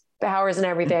learning his powers and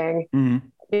everything,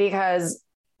 because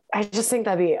I just think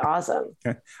that'd be awesome.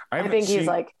 I haven't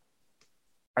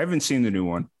seen the new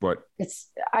one, but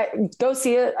go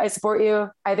see it. I support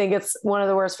you. I think it's one of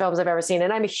the worst films I've ever seen.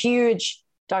 And I'm a huge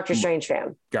Doctor Strange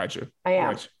fan. Gotcha. I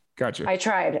am. Gotcha. I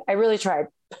tried. I really tried.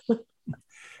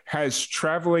 Has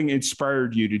traveling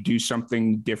inspired you to do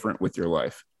something different with your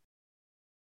life?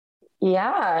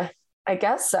 Yeah, I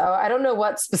guess so. I don't know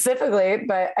what specifically,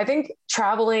 but I think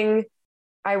traveling,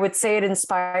 I would say it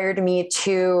inspired me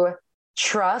to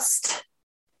trust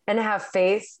and have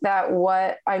faith that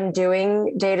what I'm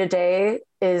doing day to day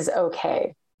is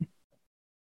okay.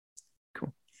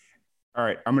 Cool. All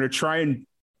right. I'm going to try and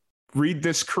read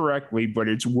this correctly, but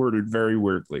it's worded very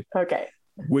weirdly. Okay.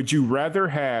 Would you rather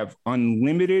have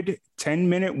unlimited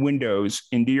 10-minute windows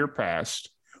into your past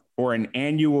or an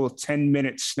annual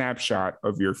 10-minute snapshot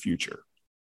of your future?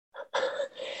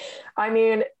 I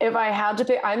mean, if I had to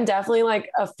pick, I'm definitely like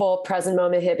a full present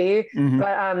moment hippie,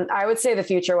 but I would say the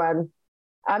future one.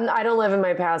 I don't live in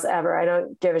my past ever. I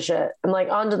don't give a shit. I'm like,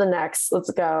 on to the next.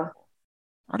 Let's go.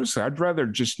 Honestly, I'd rather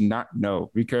just not know,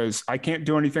 because I can't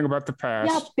do anything about the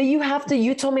past. Yeah, but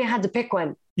you told me I had to pick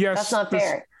one. Yes. That's not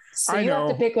fair. So you have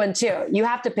to pick one too. You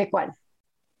have to pick one.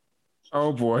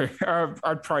 Oh boy.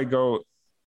 I'd probably go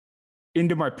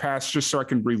into my past just so I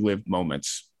can relive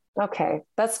moments. Okay.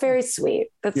 That's very sweet.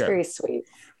 Very sweet.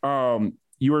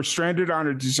 You are stranded on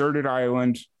a deserted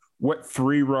island. What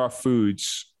 3 raw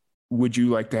foods would you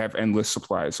like to have endless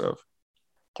supplies of?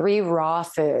 3 raw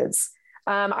foods.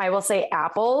 I will say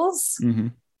apples,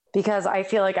 because I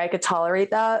feel like I could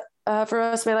tolerate that for the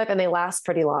rest of my life, and they last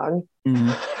pretty long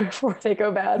before they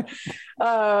go bad.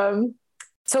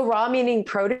 So raw meaning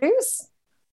produce?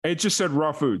 It just said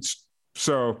raw foods.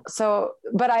 So,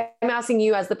 but I'm asking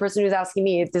you as the person who's asking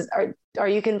me, are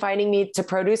you confining me to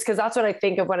produce? Because that's what I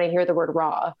think of when I hear the word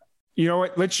raw. You know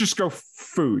what? Let's just go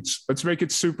foods. Let's make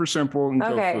it super simple and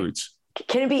go foods.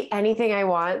 Can it be anything I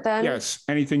want then? Yes,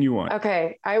 anything you want.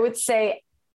 Okay. I would say,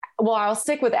 well, I'll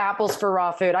stick with apples for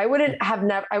raw food. I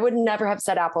would never have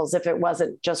said apples if it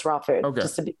wasn't just raw food. Okay.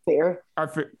 Just to be clear.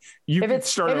 You can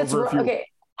start over if you... Okay.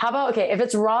 How about, if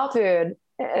it's raw food,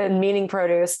 meaning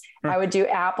produce, I would do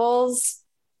apples,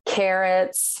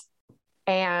 carrots,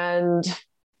 and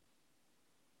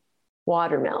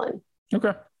watermelon.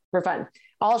 Okay. For fun.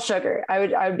 All sugar. I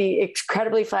would be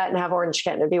incredibly fat and have orange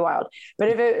skin. It'd be wild. But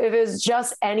if it was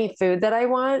just any food that I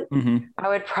want, I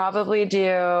would probably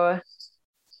do,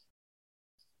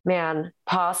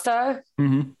 pasta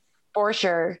for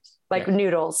sure. Like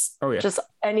noodles. Oh yeah. Just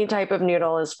any type of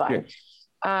noodle is fine.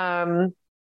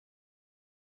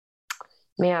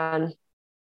 Yeah.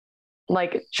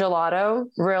 Like gelato,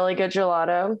 really good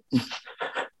gelato.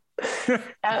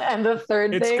 and the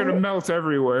third it's thing, gonna melt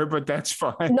everywhere, but that's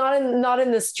fine. Not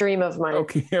in the stream of mine.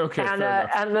 Okay.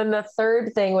 And then the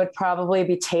third thing would probably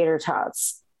be tater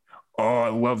tots. Oh, I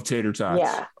love tater tots.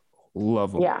 Yeah,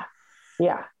 love them.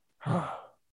 Yeah.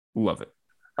 Love it.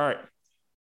 All right.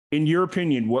 In your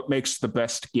opinion, what makes the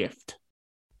best gift?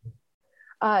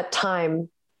 Time.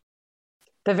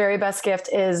 The very best gift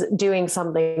is doing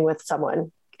something with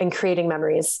someone and creating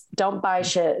memories. Don't buy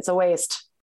shit. It's a waste.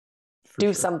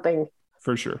 Do something.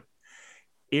 For sure.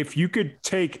 If you could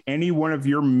take any one of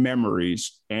your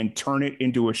memories and turn it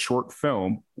into a short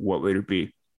film, what would it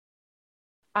be?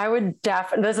 I would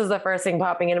this is the first thing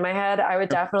popping into my head. I would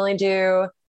definitely do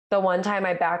the one time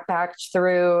I backpacked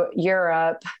through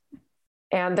Europe.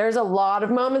 And there's a lot of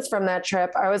moments from that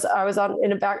trip. I was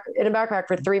in a backpack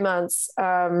for 3 months.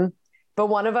 But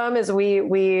one of them is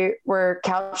we were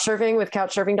couch surfing with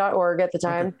couchsurfing.org at the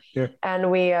time. Okay. Yeah.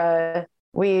 And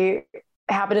we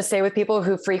happen to stay with people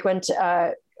who frequent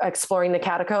exploring the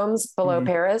catacombs below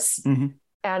Paris.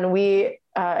 And we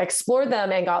explored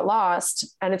them and got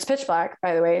lost. And it's pitch black,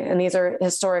 by the way. And these are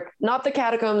historic, not the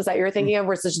catacombs that you're thinking of,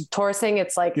 where it's just a tourist thing.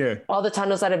 It's like all the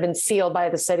tunnels that have been sealed by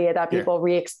the city that people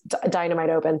dynamite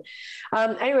open.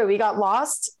 Anyway, we got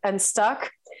lost and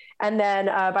stuck. And then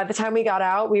by the time we got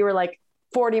out, we were like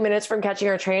 40 minutes from catching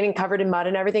our train and covered in mud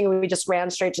and everything. We just ran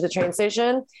straight to the train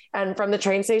station. And from the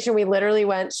train station, we literally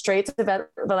went straight to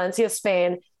Valencia,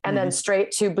 Spain, and then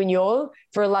straight to Buñol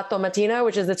for La Tomatina,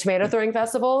 which is the tomato throwing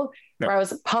festival, where I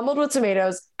was pummeled with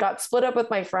tomatoes, got split up with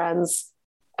my friends.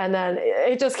 And then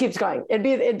it just keeps going. It'd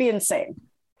be insane.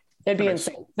 It'd be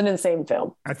insane. It's an insane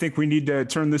film. I think we need to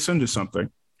turn this into something.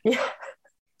 Yeah.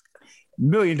 $1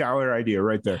 million idea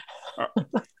right there.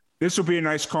 This will be a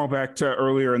nice callback to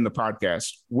earlier in the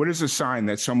podcast. What is a sign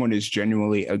that someone is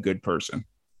genuinely a good person?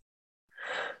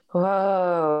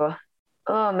 Whoa.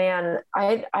 Oh man.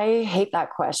 I hate that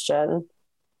question.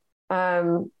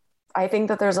 I think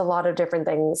that there's a lot of different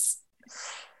things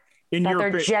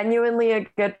they're genuinely a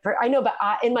good person. I know, but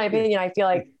in my opinion, I feel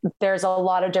like there's a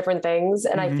lot of different things.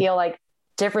 And I feel like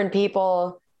different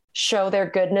people show their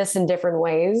goodness in different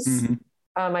ways.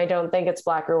 I don't think it's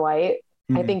black or white.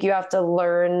 I think you have to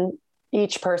learn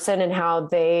each person and how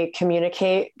they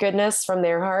communicate goodness from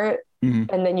their heart. And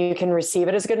then you can receive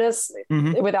it as goodness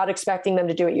without expecting them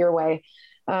to do it your way.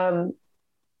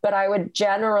 But I would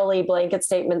generally blanket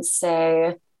statements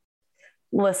say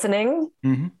listening,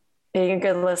 being a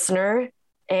good listener,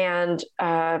 and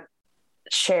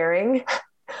sharing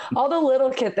all the little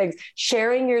kid things,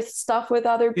 sharing your stuff with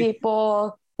other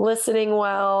people, listening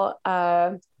well,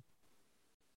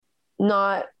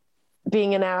 not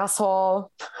being an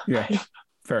asshole. Yeah.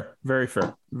 Fair. Very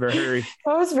fair. Very.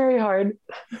 That was very hard.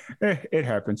 It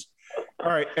happens.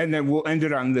 All right. And then we'll end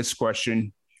it on this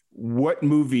question. What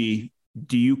movie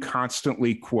do you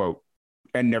constantly quote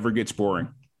and never gets boring?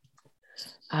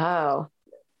 Oh,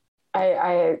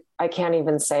 I can't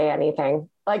even say anything.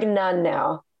 Like none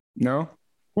now. No,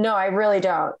 I really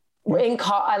don't.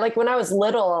 Like when I was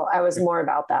little, I was more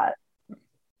about that.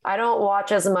 I don't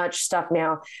watch as much stuff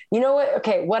now. You know what?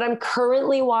 Okay. What I'm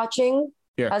currently watching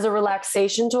as a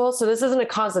relaxation tool. So this isn't a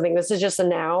constant thing. This is just a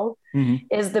now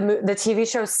is the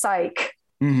TV show Psych.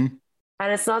 And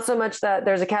it's not so much that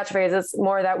there's a catchphrase. It's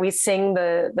more that we sing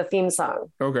the theme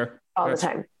song. Okay. All the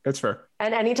time. That's fair.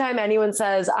 And anytime anyone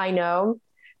says, I know,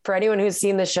 for anyone who's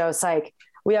seen the show Psych,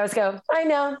 we always go, I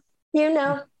know, you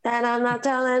know, that I'm not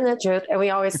telling the truth. And we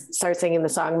always start singing the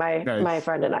song, my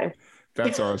friend and I.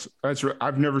 That's awesome.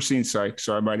 I've never seen Psych,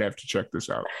 so I might have to check this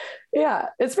out. Yeah,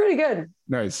 it's pretty good.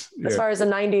 Nice. As far as a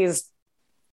 90s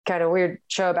kind of weird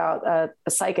show about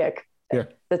a psychic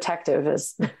detective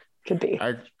could be.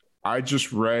 I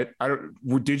just read.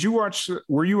 Did you watch?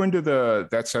 Were you into that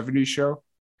 70s show?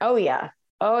 Oh yeah.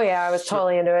 I was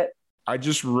totally into it. I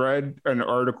just read an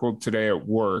article today at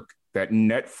work that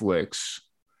Netflix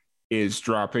is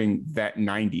dropping that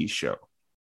 90s show.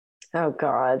 Oh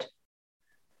God.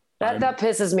 That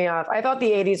pisses me off. I thought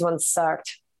the 80s one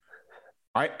sucked.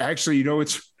 I actually,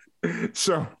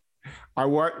 so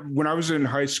when I was in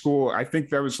high school, I think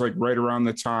that was like right around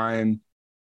the time.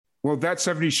 Well, that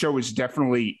 70s show was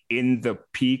definitely in the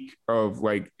peak of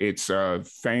like its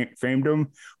famedom,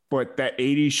 but that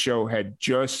 80s show had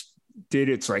just did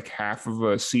its like half of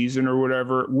a season or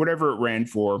whatever it ran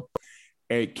for.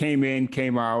 It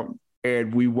came out,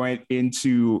 and we went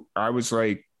into, I was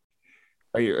like,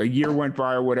 a year went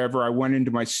by or whatever. I went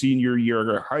into my senior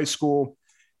year of high school,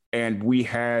 and we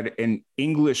had an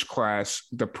English class.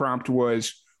 The prompt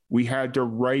was we had to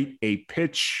write a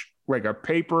pitch, like a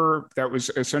paper that was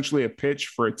essentially a pitch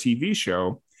for a TV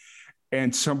show.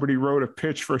 And somebody wrote a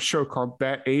pitch for a show called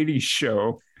That 80s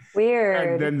Show. Weird.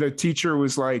 And then the teacher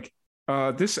was like,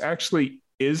 this actually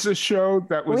is a show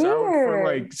that was out for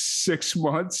like 6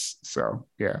 months. So,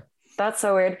 yeah. That's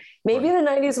so weird. Maybe the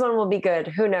 90s one will be good.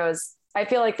 Who knows? I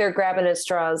feel like they're grabbing at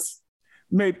straws.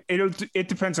 Maybe it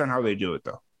depends on how they do it,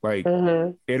 though. Like,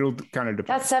 it'll kind of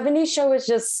depend. That 70s show was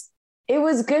it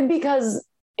was good because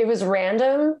it was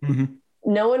random.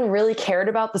 No one really cared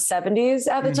about the 70s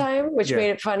at the time, which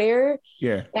made it funnier.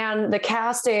 Yeah. And the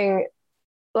casting,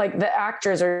 like the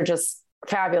actors are just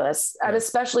fabulous. I'm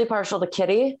especially partial to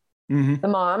Kitty, the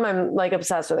mom. I'm like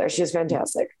obsessed with her. She's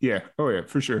fantastic. Yeah. Oh yeah,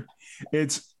 for sure.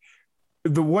 It's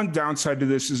the one downside to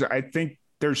this is I think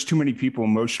there's too many people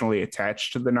emotionally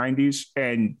attached to the 90s,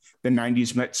 and the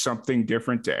 90s meant something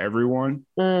different to everyone.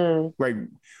 Like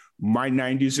my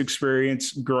 90s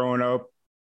experience growing up,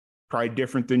 probably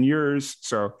different than yours.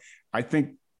 So I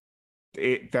think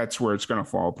that's where it's going to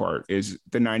fall apart, is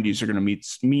the 90s are going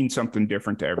to mean something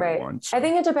different to everyone. Right. So. I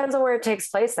think it depends on where it takes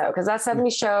place though. Cause that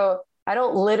 70s show, I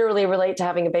don't literally relate to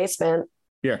having a basement.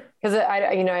 Yeah. Cause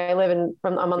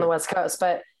I'm on the West Coast,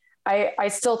 but I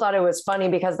still thought it was funny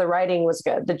because the writing was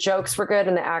good. The jokes were good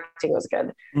and the acting was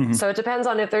good. So it depends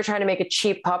on if they're trying to make a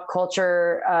cheap pop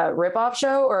culture ripoff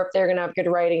show, or if they're going to have good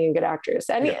writing and good actors.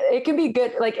 And it can be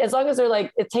good. Like, as long as they're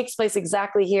like, it takes place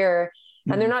exactly here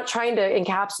and they're not trying to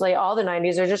encapsulate all the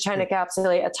 90s. They're just trying to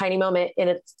encapsulate a tiny moment in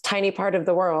a tiny part of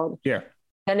the world. Yeah.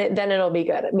 Then it'll be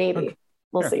good. Maybe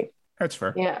we'll see. That's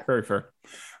fair. Yeah. Very fair.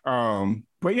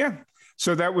 But yeah.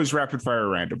 So that was rapid fire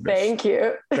randomness. Thank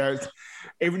you.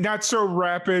 Not so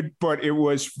rapid, but it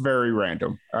was very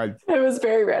random. It was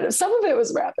very random. Some of it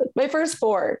was rapid. My first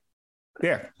 4.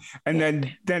 Yeah. And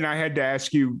then I had to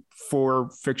ask you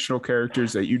 4 fictional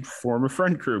characters that you'd form a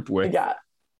friend group with. Yeah.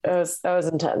 That was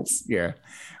intense. Yeah.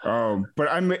 But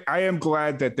I am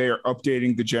glad that they are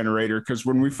updating the generator, because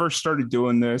when we first started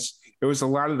doing this, it was a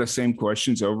lot of the same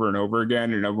questions over and over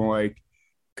again. And I'm like,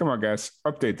 come on, guys,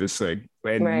 update this thing.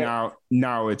 And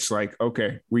now it's like,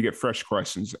 okay, we get fresh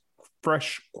questions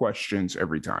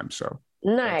every time. So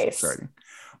nice. Exciting.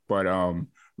 But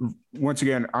once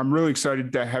again, I'm really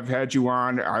excited to have had you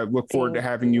on. I look forward to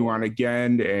having you on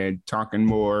again and talking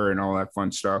more and all that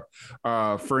fun stuff.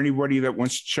 For anybody that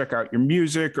wants to check out your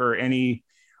music or any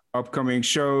upcoming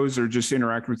shows or just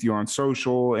interact with you on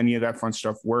social, any of that fun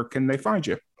stuff, where can they find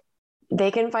you?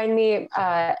 They can find me.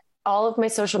 All of my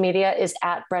social media is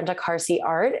at Brenda Carsey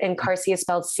Art, and Carsey is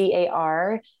spelled Carsey,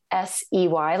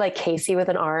 like Casey with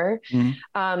an R.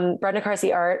 Brenda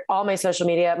Carsey Art, all my social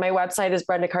media. My website is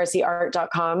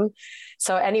brendacarseyart.com.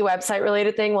 So any website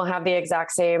related thing will have the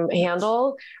exact same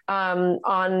handle.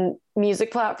 On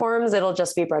music platforms, it'll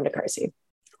just be Brenda Carsey.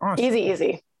 Awesome.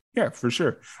 Easy. Yeah, for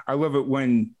sure. I love it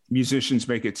when musicians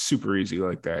make it super easy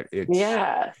like that.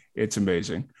 It's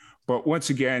amazing. But once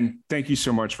again, thank you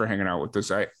so much for hanging out with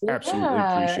us. I absolutely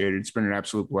appreciate it. It's been an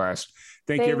absolute blast.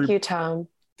 Thank you, Tom.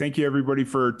 Thank you, everybody,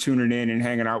 for tuning in and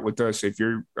hanging out with us. If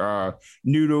you're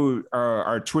new to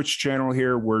our Twitch channel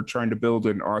here, we're trying to build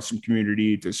an awesome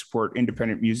community to support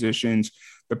independent musicians.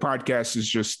 The podcast is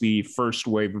just the first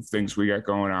wave of things we got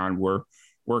going on. We're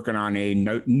working on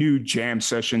a new jam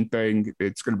session thing.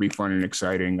 It's going to be fun and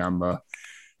exciting. I'm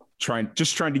trying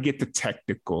to get the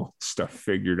technical stuff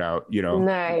figured out,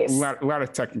 nice. a lot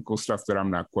of technical stuff that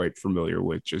I'm not quite familiar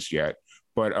with just yet,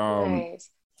 but nice.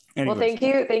 Well, thank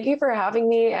you for having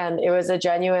me, and it was a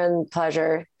genuine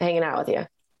pleasure hanging out with you.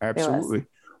 Absolutely.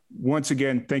 Once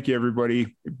again, thank you,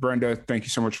 everybody. Brenda, thank you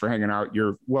so much for hanging out.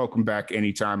 You're welcome back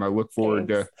anytime. I look forward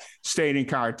to staying in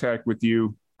contact with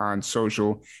you on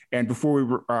social. And before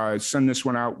we send this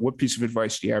one out, what piece of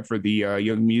advice do you have for the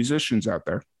young musicians out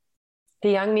there? The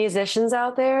young musicians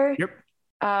out there.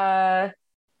 Yep.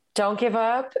 Don't give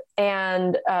up,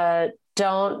 and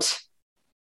don't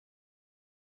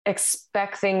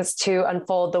expect things to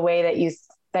unfold the way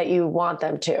that you want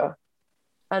them to,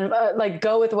 and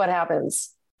go with what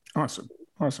happens. Awesome.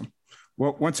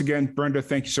 Well, once again, Brenda,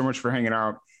 thank you so much for hanging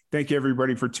out. Thank you,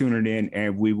 everybody, for tuning in,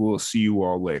 and we will see you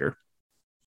all later.